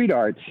Positive Street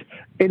Arts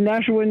in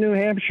Nashua, New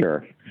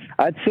Hampshire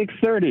at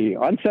 6:30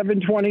 on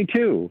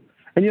 7/22,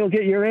 and you'll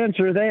get your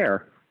answer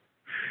there.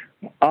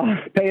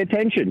 Pay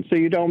attention so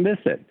you don't miss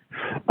it.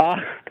 All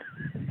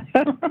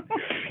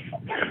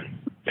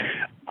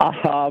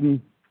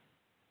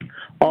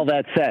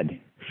that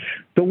said,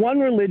 the one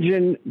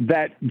religion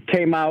that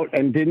came out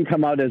and didn't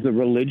come out as a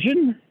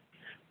religion,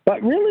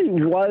 but really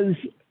was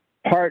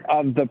part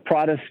of the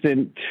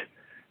Protestant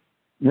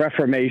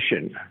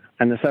Reformation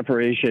and the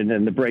separation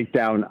and the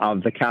breakdown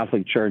of the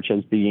Catholic Church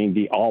as being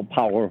the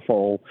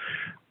all-powerful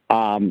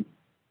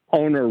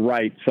owner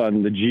rights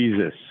on the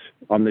Jesus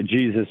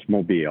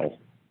mobile,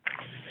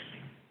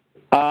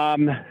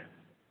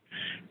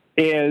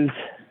 is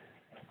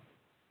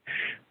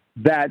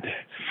that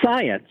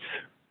science,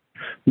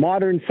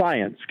 modern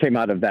science, came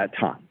out of that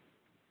time.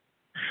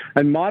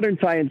 And modern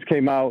science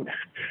came out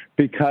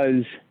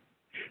because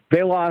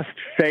they lost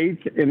faith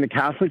in the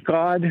Catholic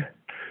God,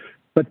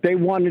 but they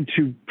wanted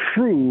to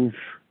prove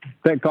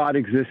that God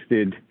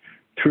existed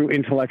through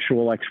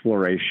intellectual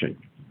exploration.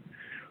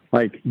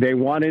 Like, they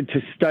wanted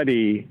to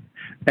study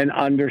and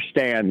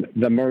understand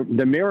the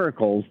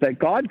miracles that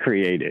God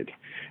created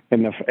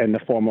in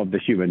the form of the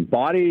human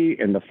body,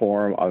 in the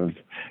form of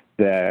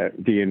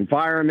the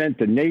environment,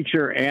 the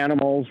nature,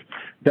 animals,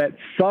 that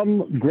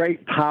some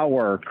great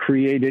power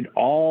created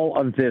all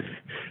of this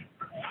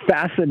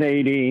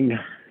fascinating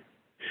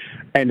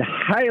and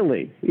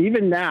highly,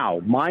 even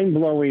now,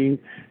 mind-blowing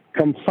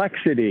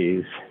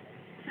complexities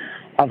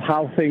of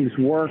how things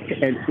work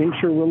and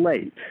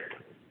interrelate,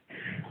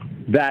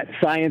 that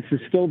science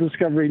is still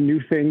discovering new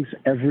things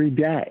every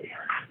day.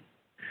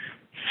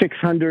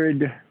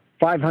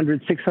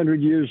 500,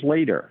 600 years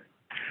later,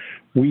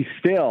 we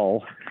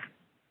still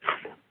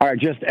are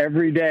just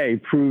every day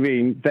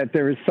proving that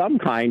there is some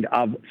kind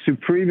of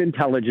supreme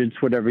intelligence,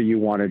 whatever you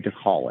wanted to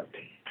call it.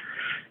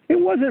 It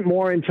wasn't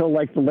more until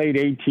like the late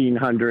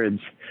 1800s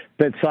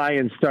that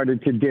science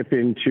started to dip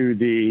into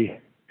the,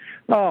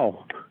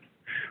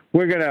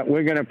 we're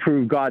gonna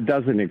prove God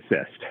doesn't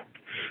exist.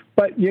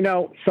 But, you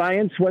know,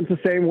 science went the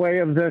same way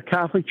of the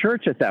Catholic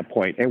Church at that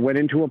point. It went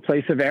into a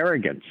place of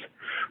arrogance,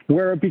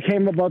 where it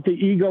became about the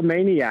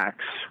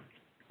egomaniacs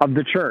of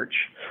the church,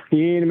 the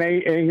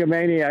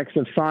egomaniacs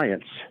of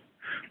science,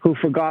 who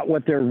forgot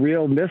what their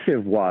real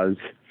missive was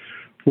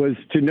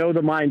to know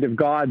the mind of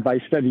God by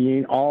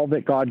studying all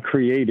that God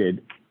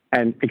created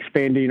and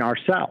expanding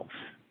ourselves.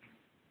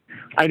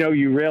 I know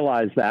you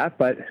realize that,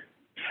 but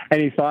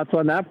any thoughts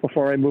on that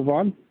before I move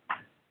on?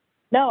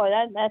 No,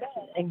 that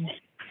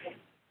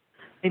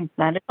is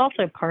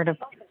also part of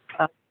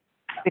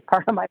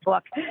my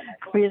book,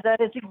 because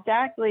that is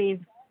exactly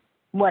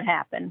what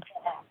happened,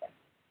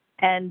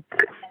 and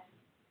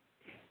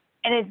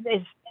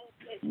it's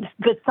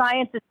the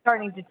science is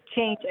starting to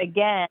change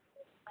again,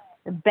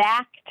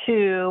 back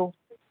to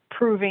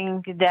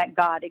proving that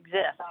God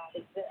exists,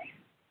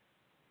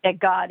 that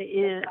God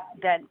is.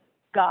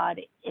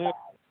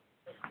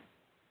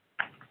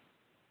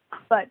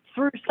 But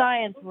through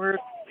science,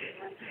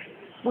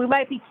 we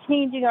might be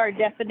changing our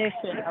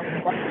definition of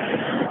what,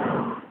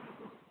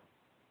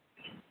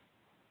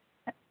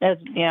 as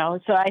you know.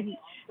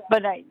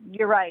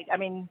 You're right. I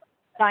mean,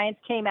 science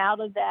came out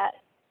of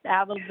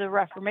the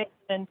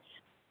Reformation.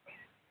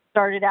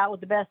 Started out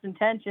with the best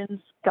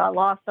intentions, got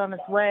lost on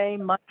its way.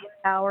 Money,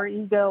 power,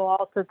 ego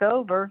all took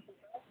over,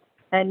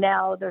 and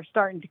now they're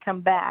starting to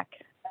come back.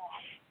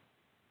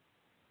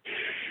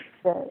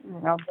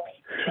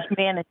 Just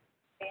manage.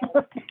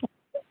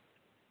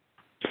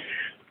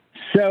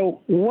 So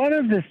one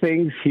of the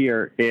things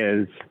here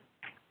is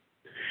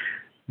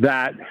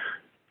that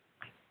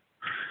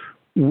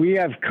we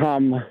have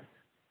come,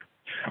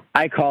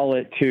 I call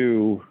it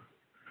to,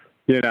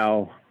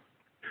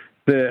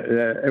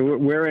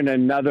 we're in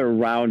another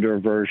rounder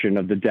version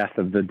of the death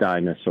of the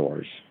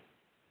dinosaurs.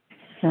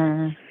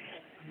 And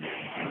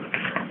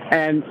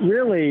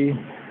really,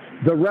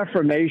 the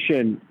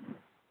Reformation,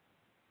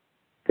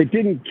 it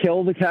didn't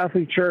kill the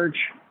Catholic Church,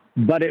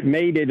 but it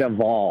made it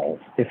evolve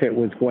if it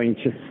was going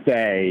to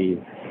stay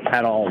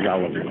at all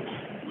relevant.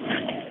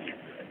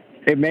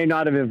 It may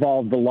not have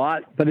evolved a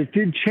lot, but it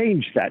did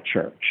change that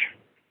church.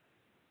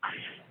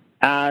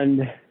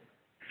 And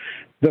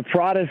the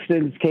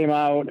Protestants came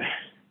out,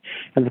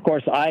 and of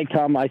course I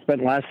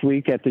spent last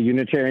week at the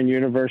Unitarian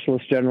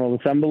Universalist General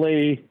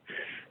Assembly.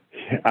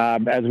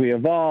 As we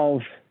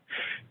evolve,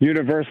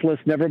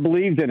 Universalists never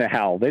believed in a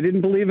hell. They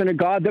didn't believe in a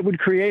God that would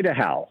create a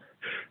hell.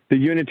 The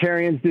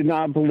Unitarians did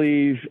not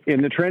believe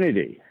in the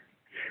Trinity,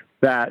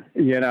 that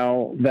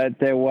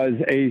there was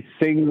a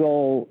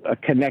single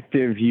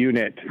connective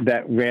unit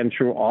that ran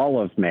through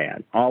all of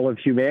man, all of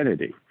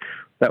humanity,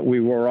 that we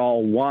were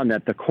all one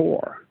at the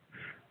core.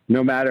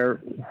 No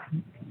matter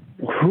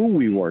who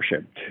we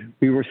worshiped,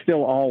 we were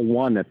still all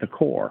one at the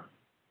core.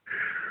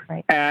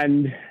 Right.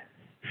 And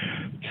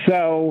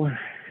so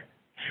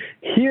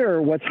here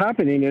what's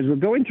happening is we're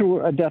going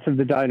through a death of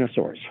the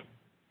dinosaurs.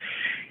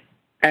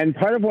 And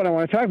part of what I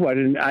want to talk about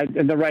in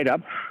the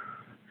write-up,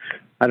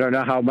 I don't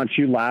know how much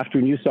you laughed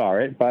when you saw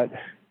it, but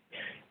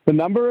the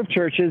number of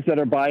churches that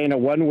are buying a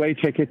one-way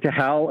ticket to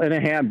hell in a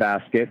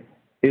handbasket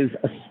is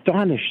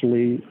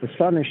astonishingly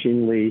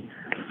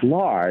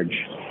large.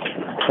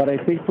 But I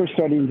think we're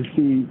starting to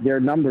see their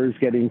numbers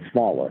getting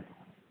smaller,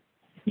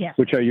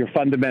 which are your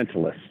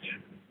fundamentalists.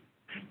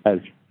 As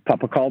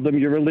Papa called them,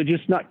 your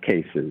religious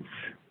nutcases,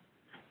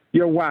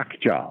 your whack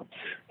jobs.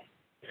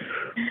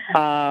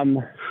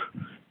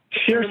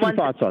 Share some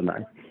thoughts on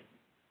that.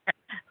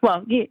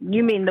 Well,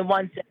 you mean the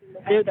ones that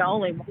they're the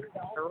only ones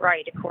that are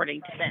right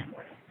according to them,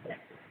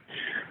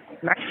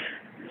 right?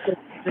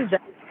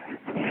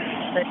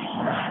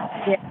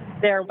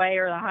 Their way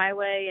or the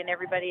highway, and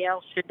everybody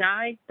else should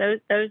die.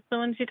 Those the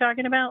ones you're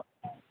talking about?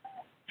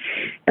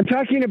 I'm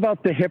talking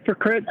about the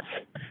hypocrites,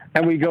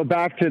 and we go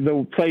back to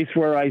the place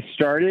where I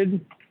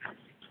started.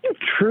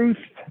 Truth,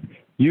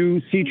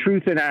 you see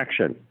truth in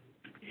action.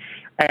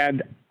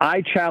 And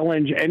I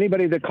challenge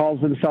anybody that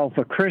calls themselves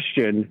a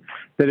Christian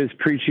that is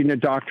preaching a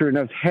doctrine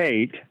of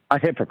hate, a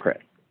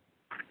hypocrite.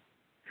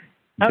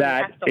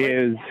 That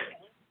is,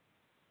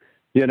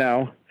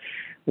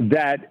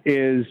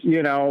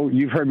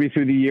 you've heard me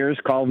through the years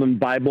call them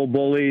Bible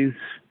bullies.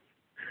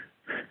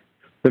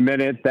 The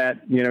minute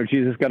that,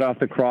 Jesus got off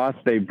the cross,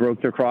 they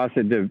broke the cross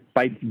into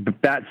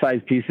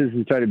bat-sized pieces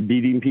and started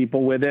beating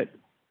people with it.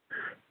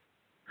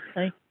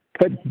 Okay.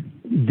 But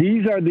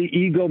these are the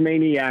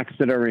egomaniacs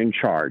that are in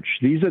charge.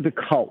 These are the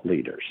cult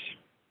leaders.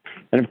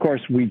 And of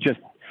course, we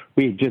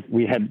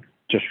had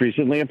just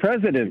recently a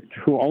president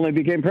who only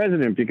became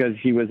president because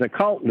he was a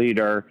cult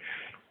leader,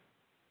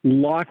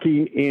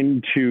 locking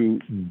into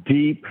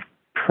deep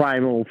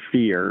primal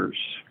fears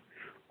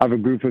of a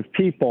group of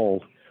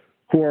people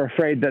who are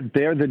afraid that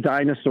they're the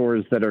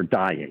dinosaurs that are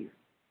dying.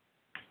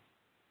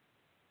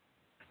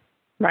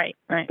 Right.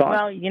 Thoughts?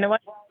 Well, you know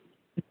what?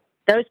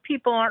 Those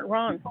people aren't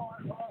wrong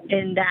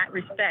in that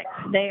respect.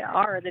 They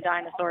are the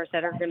dinosaurs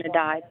that are going to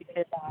die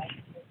because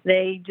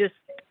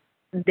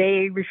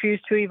they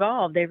refuse to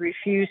evolve. They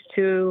refuse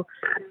to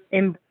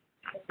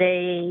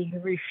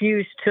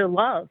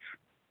love.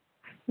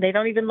 They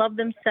don't even love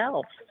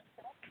themselves.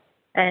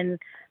 And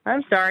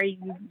I'm sorry,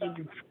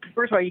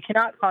 first of all, you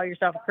cannot call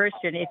yourself a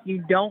Christian if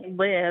you don't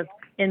live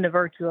in the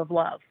virtue of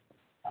love.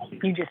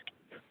 You just can't.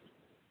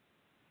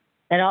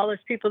 And all those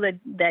people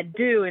that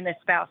do and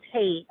espouse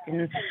hate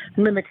and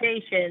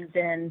limitations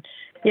and,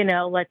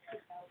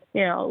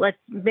 let's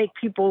make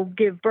people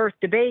give birth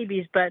to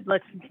babies, but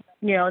let's,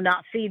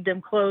 not feed them,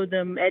 clothe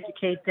them,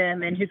 educate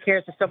them, and who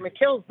cares if someone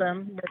kills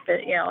them with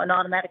an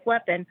automatic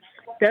weapon.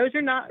 Those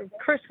are not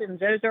Christians.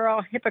 Those are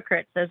all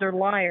hypocrites. Those are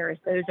liars.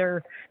 Those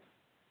are,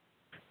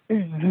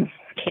 can't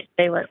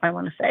say what I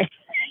want to say.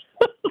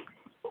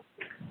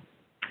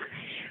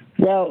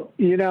 Well,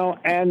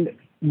 and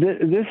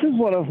this is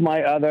one of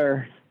my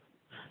other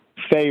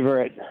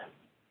favorite,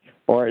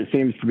 or it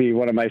seems to be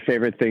one of my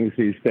favorite things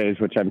these days,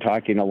 which I'm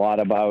talking a lot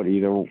about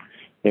either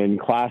in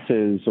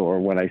classes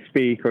or when I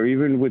speak or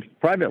even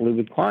privately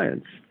with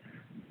clients,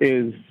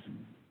 is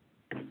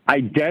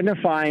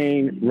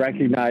identifying,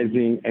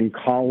 recognizing, and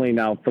calling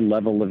out the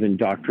level of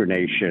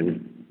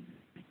indoctrination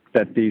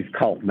that these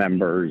cult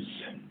members,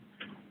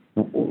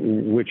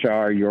 which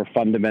are your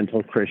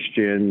fundamental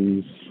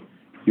Christians,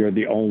 you're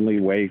the only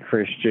way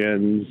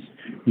Christians,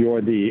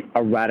 You're the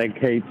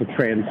eradicate the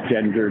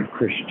transgendered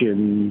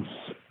Christians.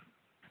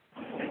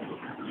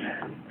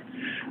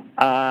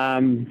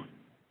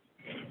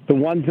 The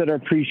ones that are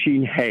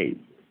preaching hate.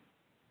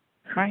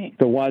 Right.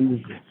 The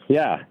ones,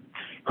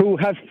 who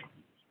have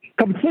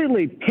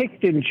completely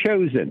picked and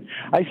chosen.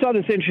 I saw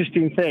this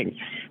interesting thing.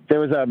 There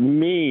was a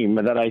meme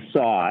that I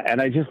saw,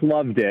 and I just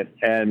loved it,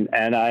 and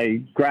I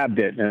grabbed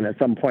it, and at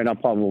some point I'll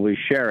probably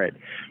share it.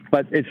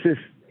 But it's this,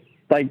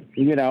 like,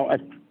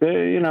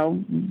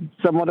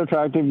 somewhat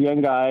attractive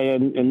young guy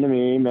in the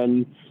meme,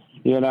 and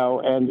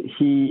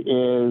he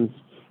is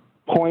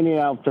pointing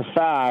out the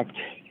fact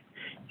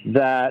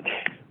that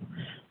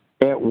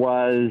it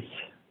was,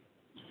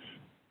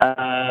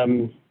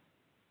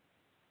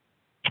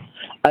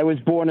 I was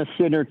born a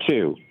sinner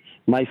too.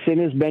 My sin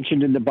is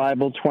mentioned in the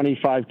Bible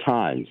 25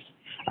 times.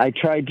 I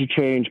tried to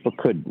change but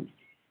couldn't.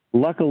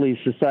 Luckily,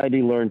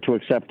 society learned to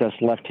accept us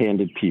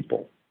left-handed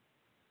people.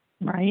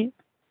 Right.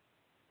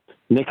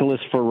 Nicholas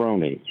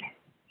Ferroni.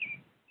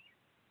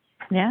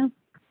 Yeah.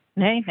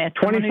 Hey,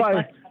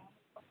 25.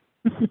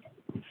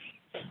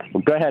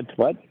 Go ahead.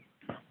 What?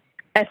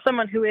 As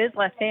someone who is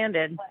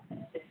left-handed,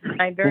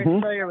 I'm very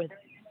familiar with it.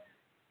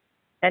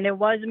 And it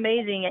was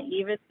amazing,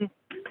 even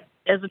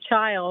as a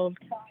child,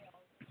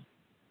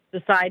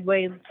 the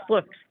sideways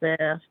looks,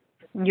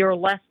 you're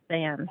less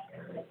than.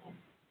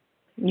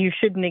 You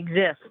shouldn't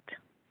exist.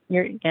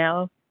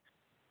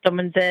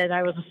 Someone said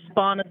I was a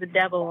spawn of the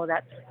devil.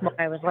 That's why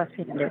I was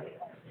left-handed.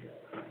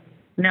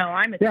 No,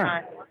 I'm a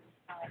child.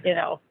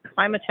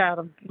 I'm a child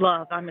of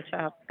love. I'm a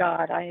child of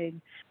God.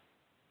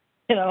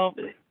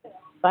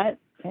 But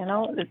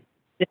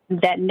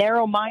that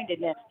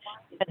narrow-mindedness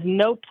has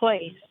no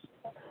place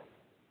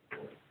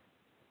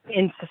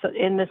in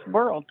this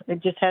world.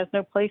 It just has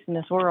no place in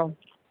this world.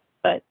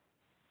 But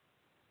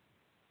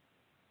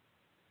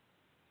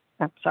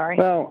I'm sorry.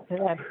 Well,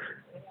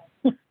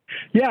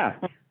 yeah.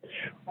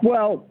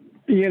 Well,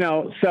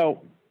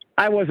 so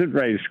I wasn't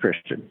raised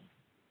Christian.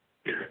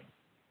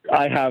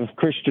 I have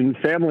Christian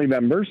family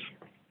members.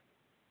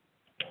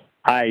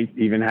 I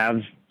even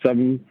have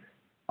some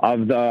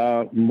of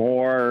the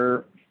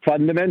more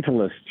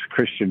fundamentalist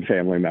Christian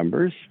family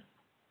members.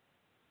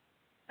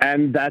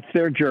 And that's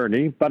their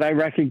journey, but I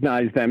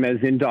recognize them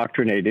as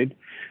indoctrinated,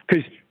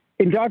 because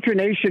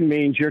indoctrination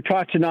means you're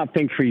taught to not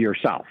think for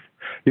yourself.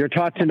 You're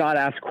taught to not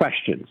ask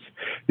questions.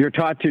 You're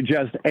taught to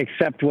just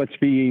accept what's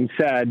being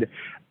said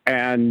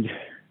and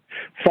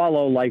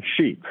follow like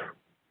sheep.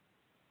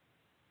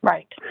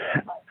 Right.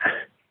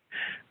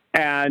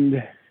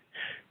 And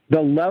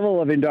the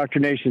level of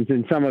indoctrinations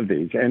in some of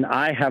these, and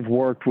I have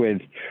worked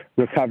with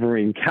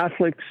recovering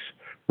Catholics,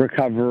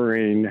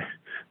 recovering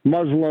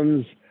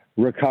Muslims,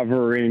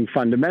 recovering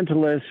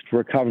fundamentalists,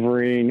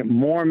 recovering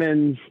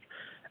Mormons,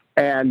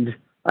 and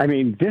I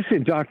mean, this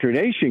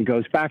indoctrination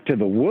goes back to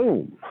the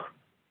womb.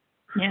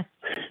 Yes.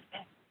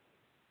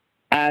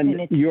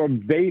 And go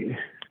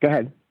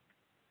ahead.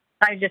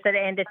 I just said,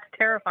 and it's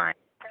terrifying.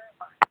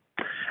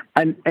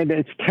 And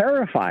it's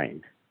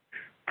terrifying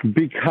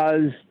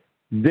because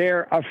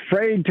they're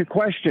afraid to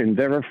question.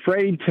 They're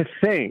afraid to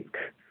think.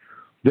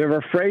 They're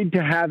afraid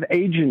to have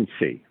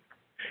agency.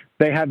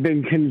 They have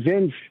been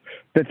convinced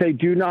that they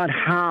do not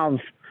have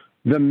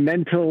the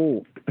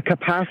mental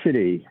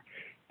capacity.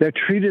 They're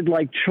treated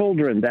like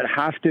children that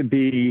have to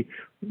be,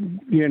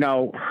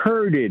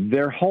 herded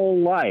their whole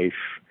life,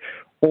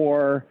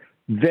 or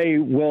they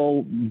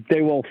will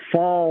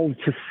fall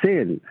to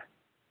sin.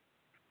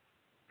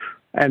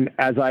 And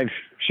as I've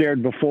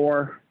shared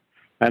before,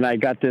 and I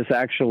got this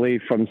actually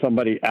from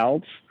somebody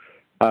else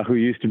who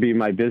used to be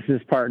my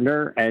business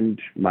partner and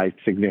my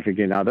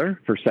significant other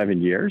for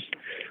 7 years.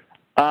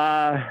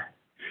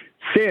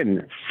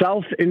 Sin,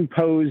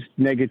 self-imposed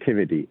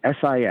negativity,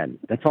 S-I-N.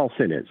 That's all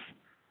sin is.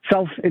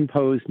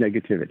 Self-imposed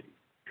negativity.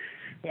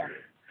 Yeah.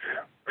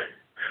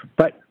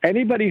 But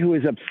anybody who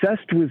is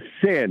obsessed with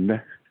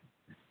sin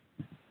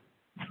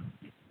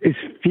is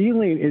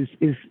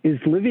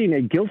living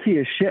a guilty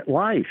as shit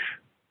life.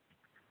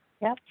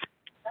 Yep.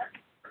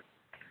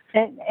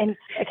 And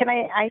can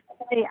I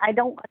say I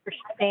don't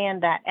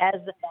understand that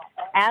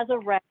as a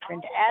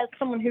reverend, as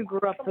someone who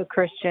grew up a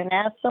Christian,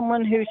 as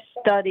someone who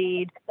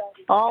studied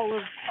all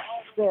of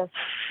this.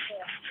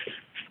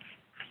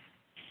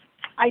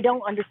 I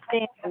don't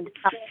understand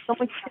how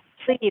someone could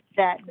believe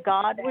that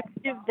God would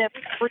give them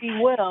free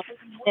will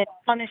and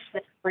punish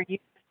them for you.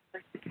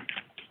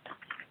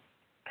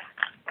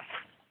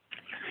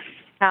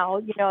 How,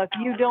 if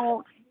you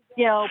don't,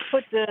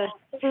 put the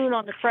spoon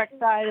on the correct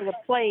side of the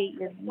plate,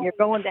 you're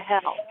going to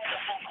hell.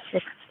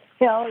 If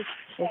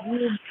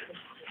you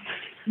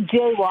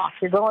jaywalk,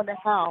 you're going to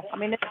hell. I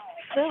mean, it's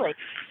silly.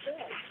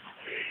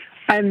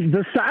 And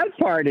the sad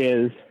part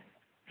is,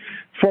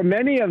 for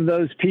many of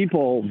those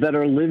people that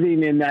are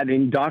living in that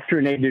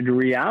indoctrinated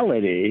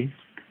reality,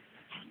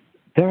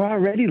 they're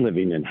already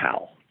living in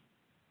hell.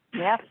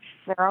 Yeah,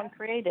 they're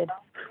uncreated.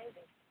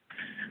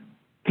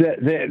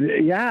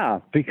 Yeah,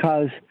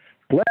 because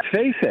let's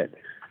face it,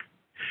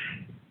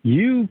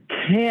 you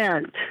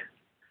can't,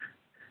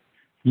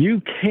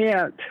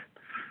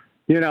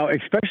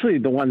 especially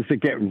the ones that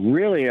get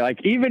really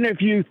like, even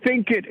if you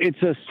think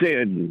it's a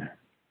sin.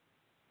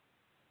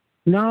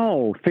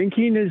 No,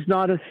 thinking is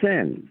not a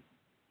sin.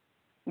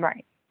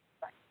 Right.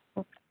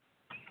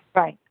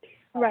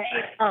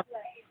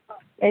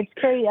 It's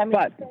crazy. I mean,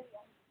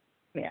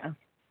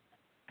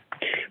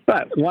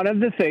 But one of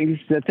the things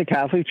that the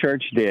Catholic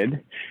Church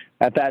did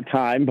at that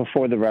time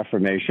before the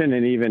Reformation,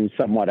 and even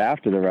somewhat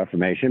after the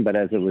Reformation, but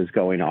as it was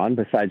going on,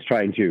 besides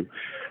trying to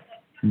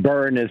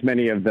burn as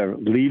many of the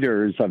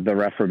leaders of the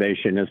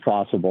Reformation as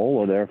possible,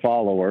 or their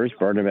followers,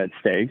 burn them at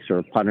stakes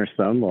or punish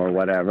them or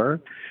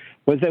whatever,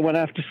 was they went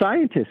after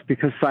scientists,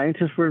 because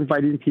scientists were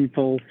inviting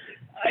people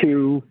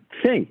to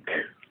think.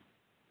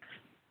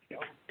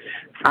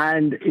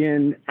 And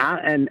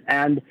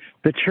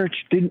the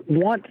church didn't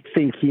want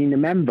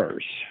thinking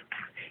members.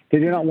 They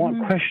did not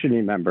want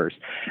questioning members.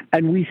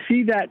 And we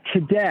see that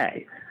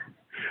today.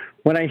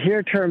 When I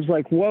hear terms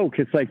like woke,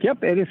 it's like,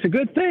 yep, and it's a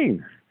good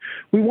thing.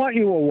 We want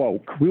you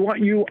awoke. We want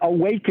you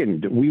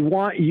awakened. We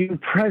want you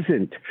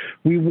present.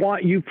 We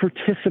want you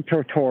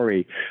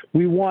participatory.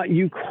 We want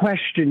you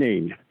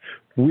questioning.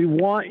 We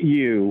want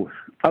you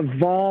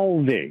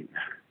evolving.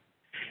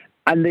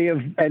 And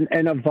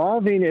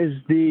evolving is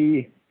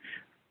the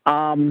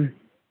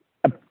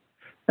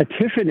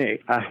epiphany.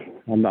 I'm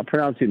not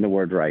pronouncing the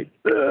word right.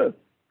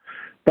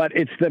 But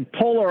it's the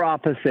polar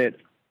opposite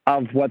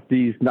of what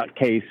these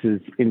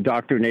nutcases,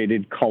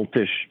 indoctrinated,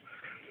 cultish,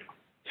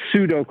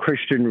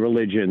 pseudo-Christian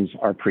religions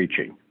are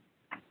preaching.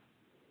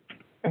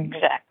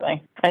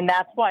 Exactly. And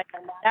that's why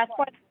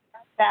it's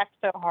back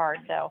so hard,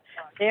 though.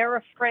 They're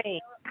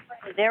afraid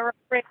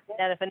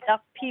that if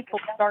enough people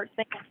start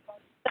thinking,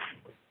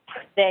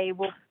 they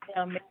will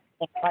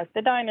like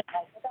the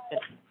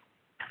dinosaurs.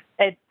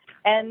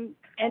 And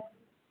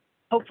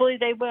hopefully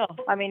they will.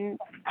 I mean,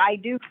 I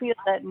do feel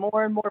that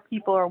more and more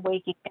people are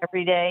waking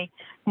every day.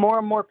 More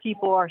and more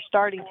people are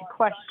starting to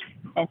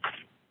question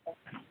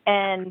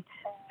and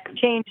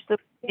change their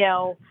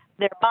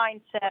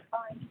mindset.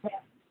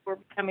 We're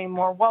becoming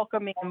more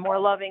welcoming and more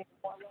loving,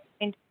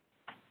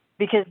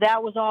 because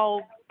that was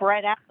all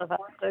bred out of us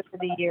over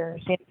the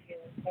years.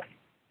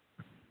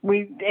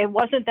 It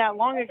wasn't that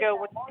long ago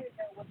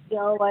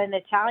when an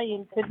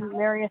Italian couldn't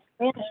marry a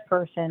Spanish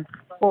person,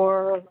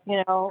 or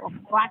a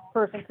black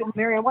person couldn't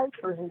marry a white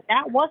person.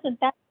 That wasn't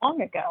that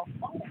long ago.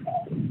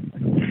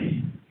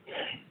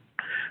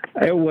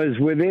 It was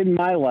within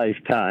my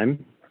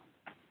lifetime.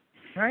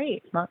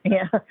 Right.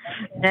 Yeah.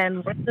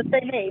 And we're the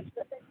same age.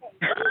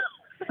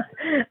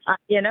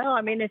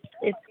 I mean,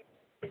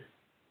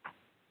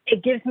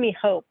 it gives me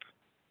hope.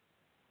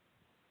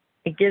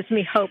 It gives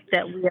me hope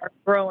that we are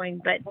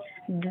growing, but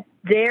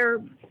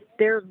they're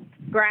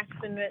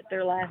grasping at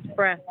their last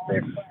breath.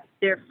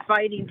 They're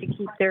fighting to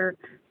keep their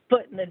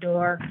foot in the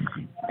door.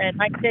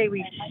 And I say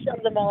we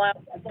shove them all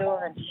out the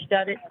door and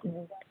shut it,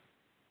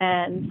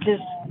 and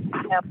just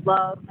have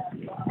love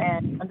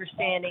and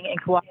understanding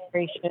and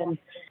cooperation,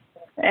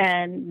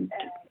 and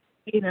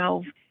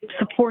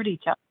support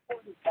each other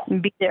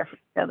and be there for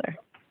each other.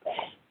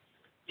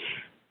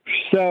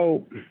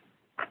 So,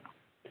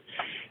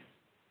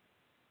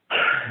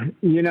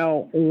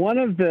 one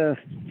of the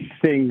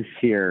things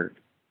here,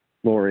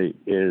 Lori,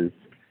 is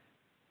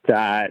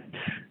that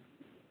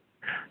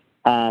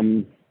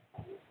one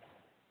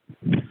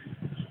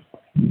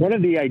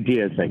of the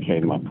ideas I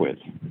came up with,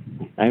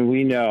 and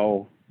we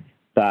know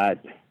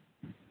that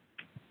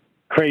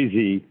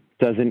crazy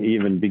doesn't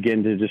even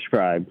begin to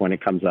describe when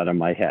it comes out of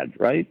my head,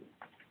 right?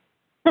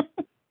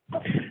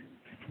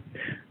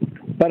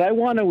 But I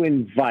want to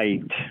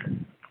invite,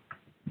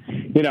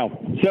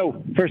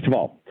 so first of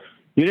all,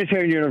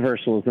 Unitarian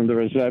Universalism, the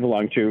religion I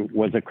belong to,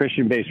 was a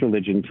Christian-based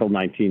religion until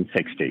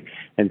 1960.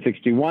 In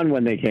 61,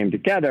 when they came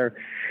together,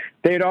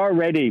 they had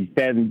already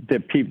been the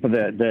people,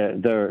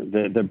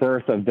 the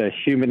birth of the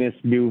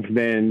humanist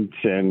movement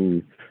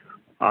and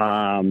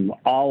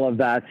all of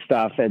that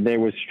stuff. And there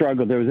was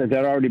struggle. There had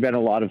already been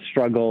a lot of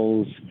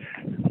struggles,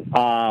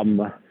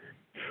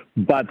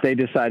 but they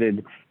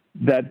decided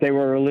that they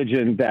were a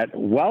religion that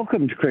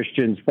welcomed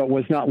Christians, but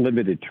was not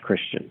limited to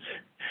Christians.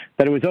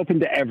 That it was open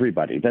to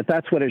everybody,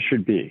 that's what it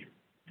should be.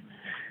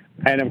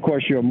 And, of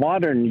course, your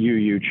modern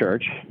UU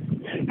church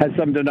has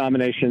some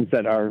denominations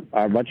that are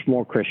much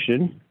more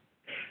Christian.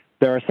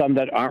 There are some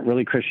that aren't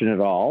really Christian at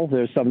all.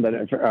 There's some that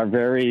are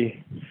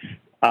very,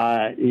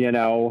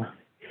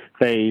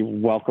 they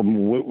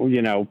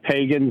welcome,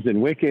 pagans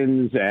and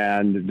Wiccans,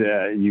 and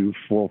you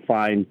will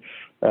find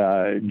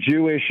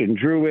Jewish and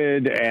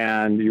Druid,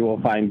 and you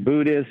will find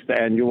Buddhist,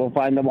 and you will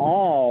find them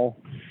all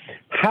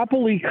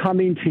happily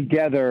coming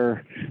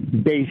together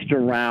based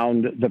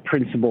around the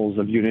principles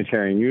of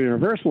Unitarian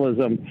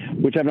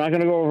Universalism, which I'm not going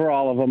to go over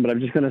all of them, but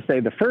I'm just going to say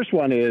the first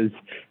one is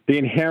the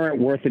inherent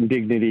worth and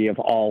dignity of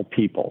all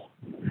people.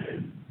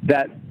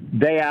 That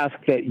they ask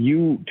that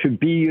you, to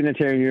be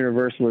Unitarian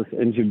Universalist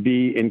and to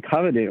be in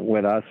covenant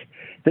with us,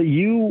 that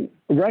you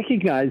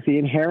recognize the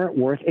inherent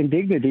worth and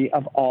dignity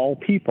of all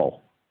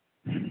people.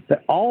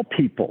 That all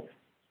people,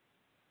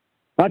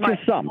 not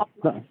just some,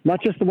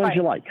 not just the ones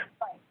you like.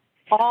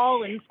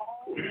 all in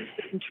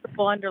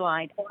triple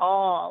underlined,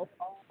 all.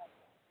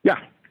 Yeah.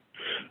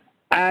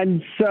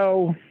 And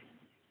so,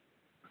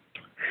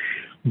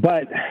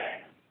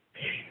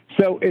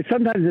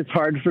 sometimes it's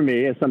hard for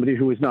me as somebody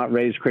who was not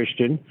raised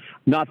Christian,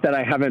 not that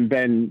I haven't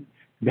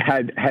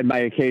had my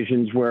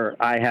occasions where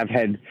I have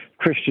had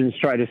Christians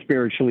try to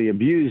spiritually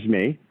abuse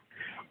me.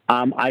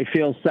 I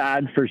feel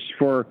sad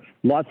for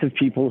lots of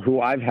people who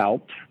I've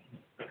helped,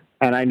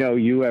 and I know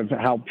you have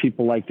helped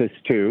people like this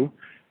too,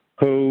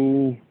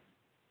 who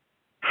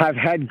have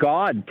had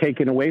God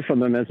taken away from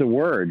them as a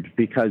word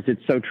because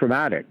it's so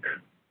traumatic.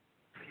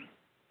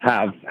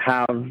 Are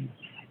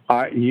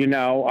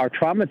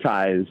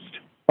traumatized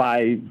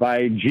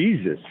by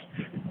Jesus,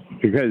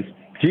 because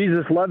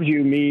Jesus loves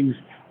you means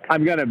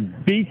I'm going to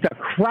beat the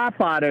crap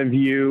out of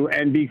you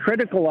and be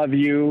critical of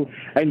you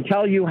and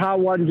tell you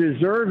how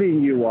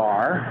undeserving you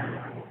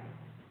are.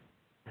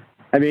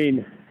 I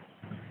mean,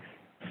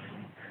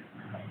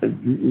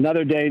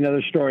 another day,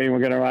 another story, and we're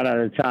going to run out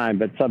of time.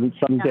 But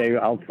someday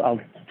I'll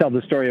tell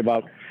the story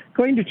about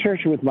going to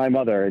church with my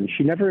mother, and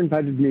she never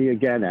invited me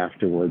again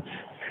afterwards.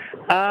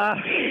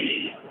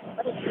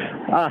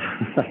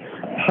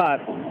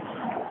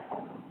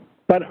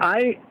 But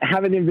I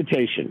have an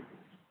invitation,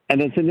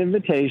 and it's an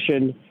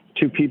invitation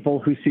to people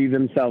who see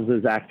themselves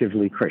as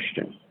actively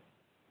Christian,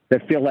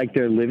 that feel like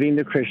they're living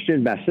the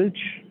Christian message,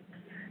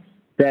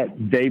 that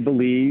they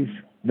believe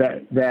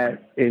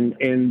that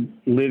in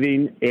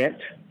living it,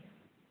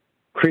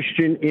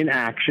 Christian in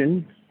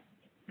action.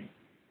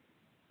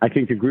 I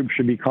think the group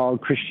should be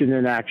called Christian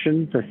in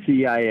Action, the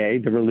CIA,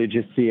 the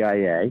religious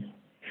CIA.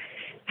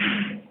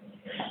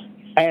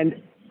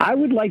 And I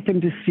would like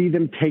them to see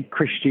them take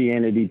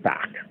Christianity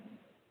back.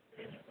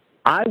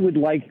 I would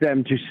like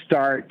them to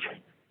start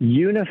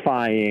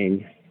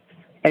unifying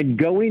and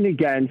going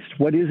against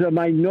what is a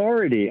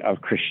minority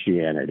of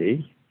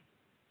Christianity.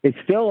 It's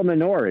still a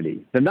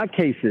minority. The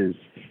nutcases,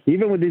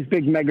 even with these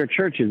big mega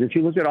churches, if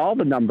you look at all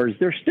the numbers,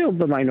 they're still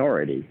the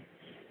minority.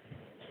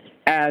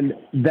 And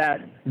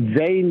that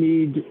they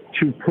need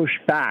to push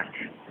back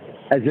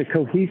as a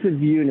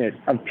cohesive unit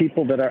of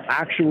people that are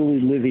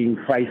actually living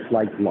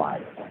Christ-like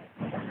lives.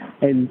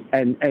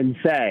 And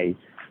say,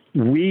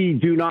 we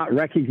do not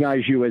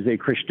recognize you as a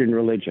Christian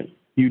religion.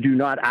 You do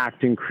not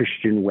act in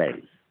Christian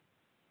ways.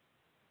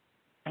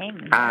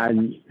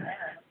 Amen.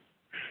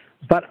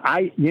 But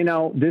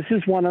this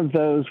is one of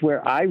those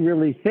where I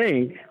really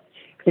think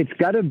it's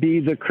got to be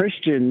the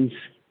Christians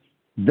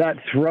that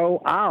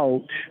throw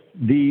out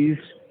these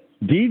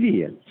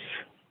deviants,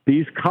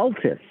 these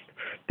cultists,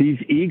 these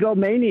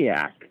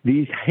egomaniacs,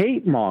 these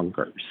hate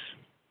mongers.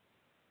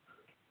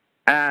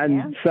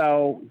 And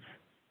so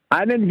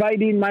I'm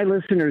inviting my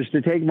listeners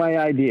to take my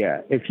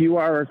idea. If you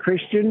are a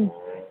Christian,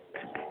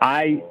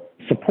 I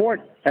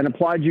support and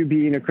applaud you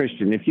being a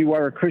Christian. If you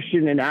are a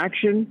Christian in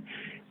action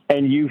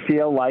and you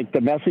feel like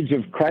the message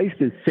of Christ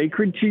is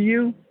sacred to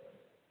you,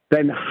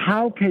 then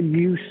how can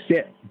you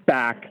sit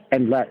back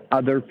and let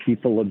other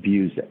people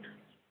abuse it?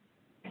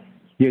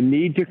 You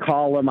need to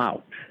call them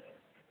out.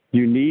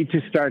 You need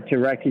to start to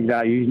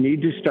recognize, you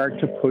need to start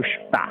to push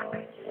back.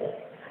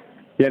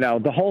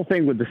 The whole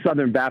thing with the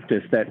Southern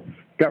Baptists that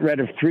got rid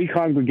of 3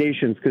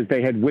 congregations because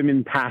they had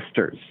women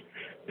pastors,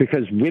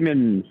 because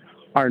women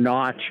are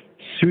not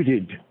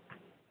suited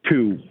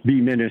to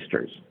be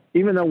ministers,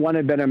 even though one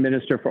had been a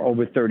minister for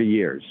over 30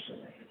 years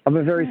of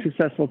a very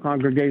successful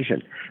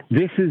congregation.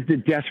 This is the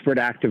desperate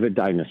act of a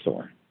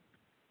dinosaur.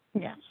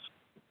 Yes.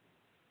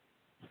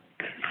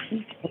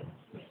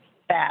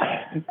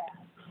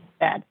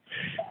 Bad.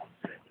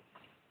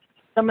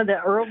 Some of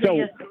the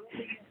earliest...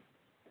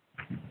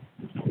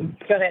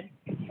 Go ahead.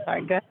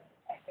 Sorry, go ahead.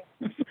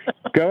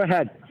 Go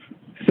ahead.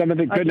 Some of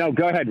the good. No,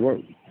 go ahead.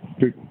 Go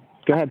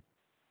ahead.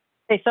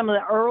 Say some of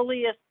the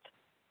earliest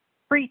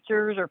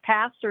preachers or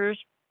pastors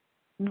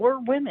were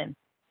women.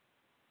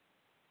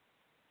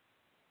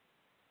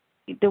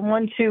 The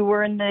ones who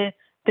were in the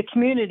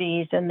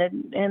communities and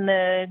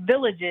the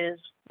villages,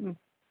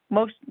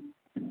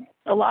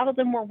 a lot of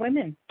them were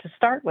women to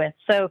start with.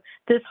 So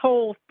this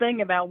whole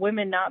thing about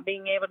women not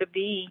being able to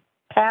be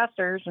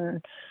pastors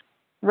and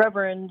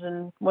reverends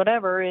and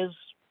whatever is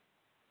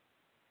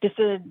just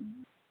a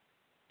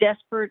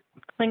desperate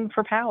cling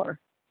for power.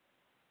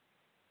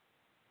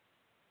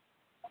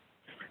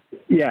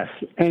 Yes,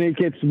 and it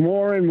gets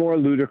more and more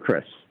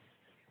ludicrous.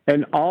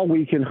 And all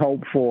we can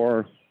hope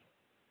for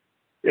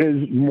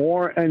is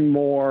more and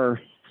more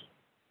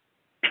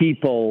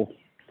people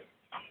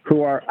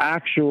who are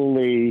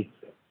actually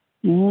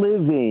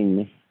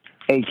living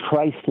a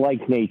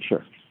Christ-like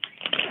nature,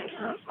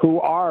 who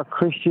are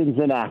Christians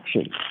in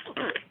action,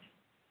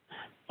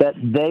 that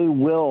they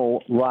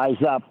will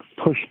rise up,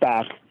 push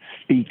back,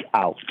 speak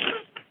out.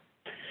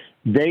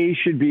 They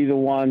should be the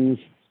ones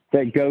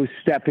that go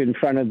step in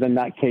front of the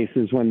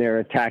nutcases when they're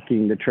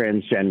attacking the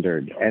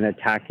transgendered and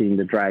attacking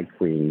the drag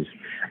queens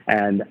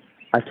and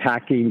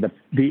attacking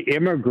the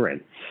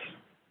immigrants.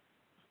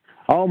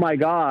 Oh my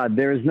God,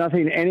 there is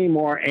nothing any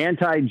more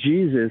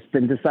anti-Jesus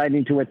than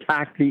deciding to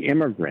attack the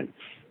immigrants.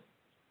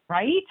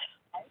 Right?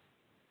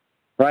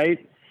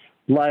 right?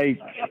 Like,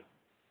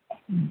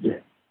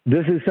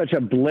 this is such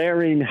a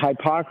blaring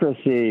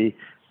hypocrisy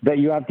that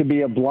you have to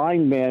be a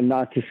blind man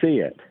not to see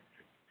it.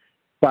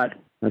 But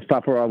as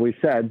Papa always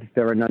said,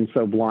 there are none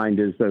so blind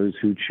as those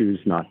who choose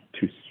not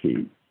to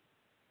see.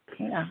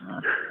 Yeah.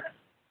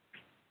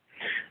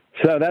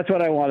 So that's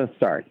what I want to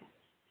start.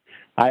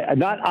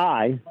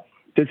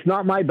 It's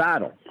not my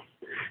battle.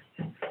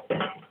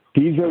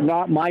 These are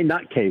not my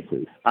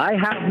nutcases. I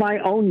have my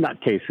own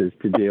nutcases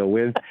to deal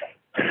with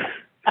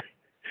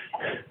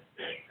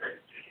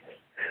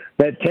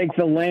that take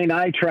the lane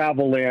I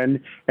travel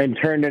in and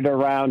turn it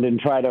around and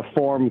try to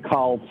form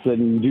cults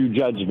and do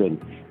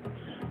judgments.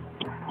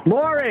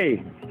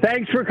 Lori,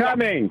 thanks for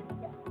coming.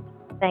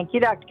 Thank you,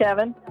 Dr.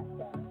 Kevin.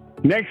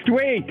 Next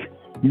week,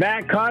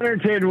 Matt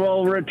Connerton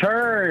will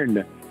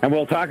return, and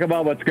we'll talk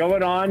about what's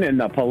going on in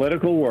the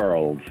political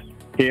world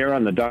here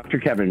on the Dr.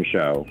 Kevin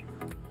Show.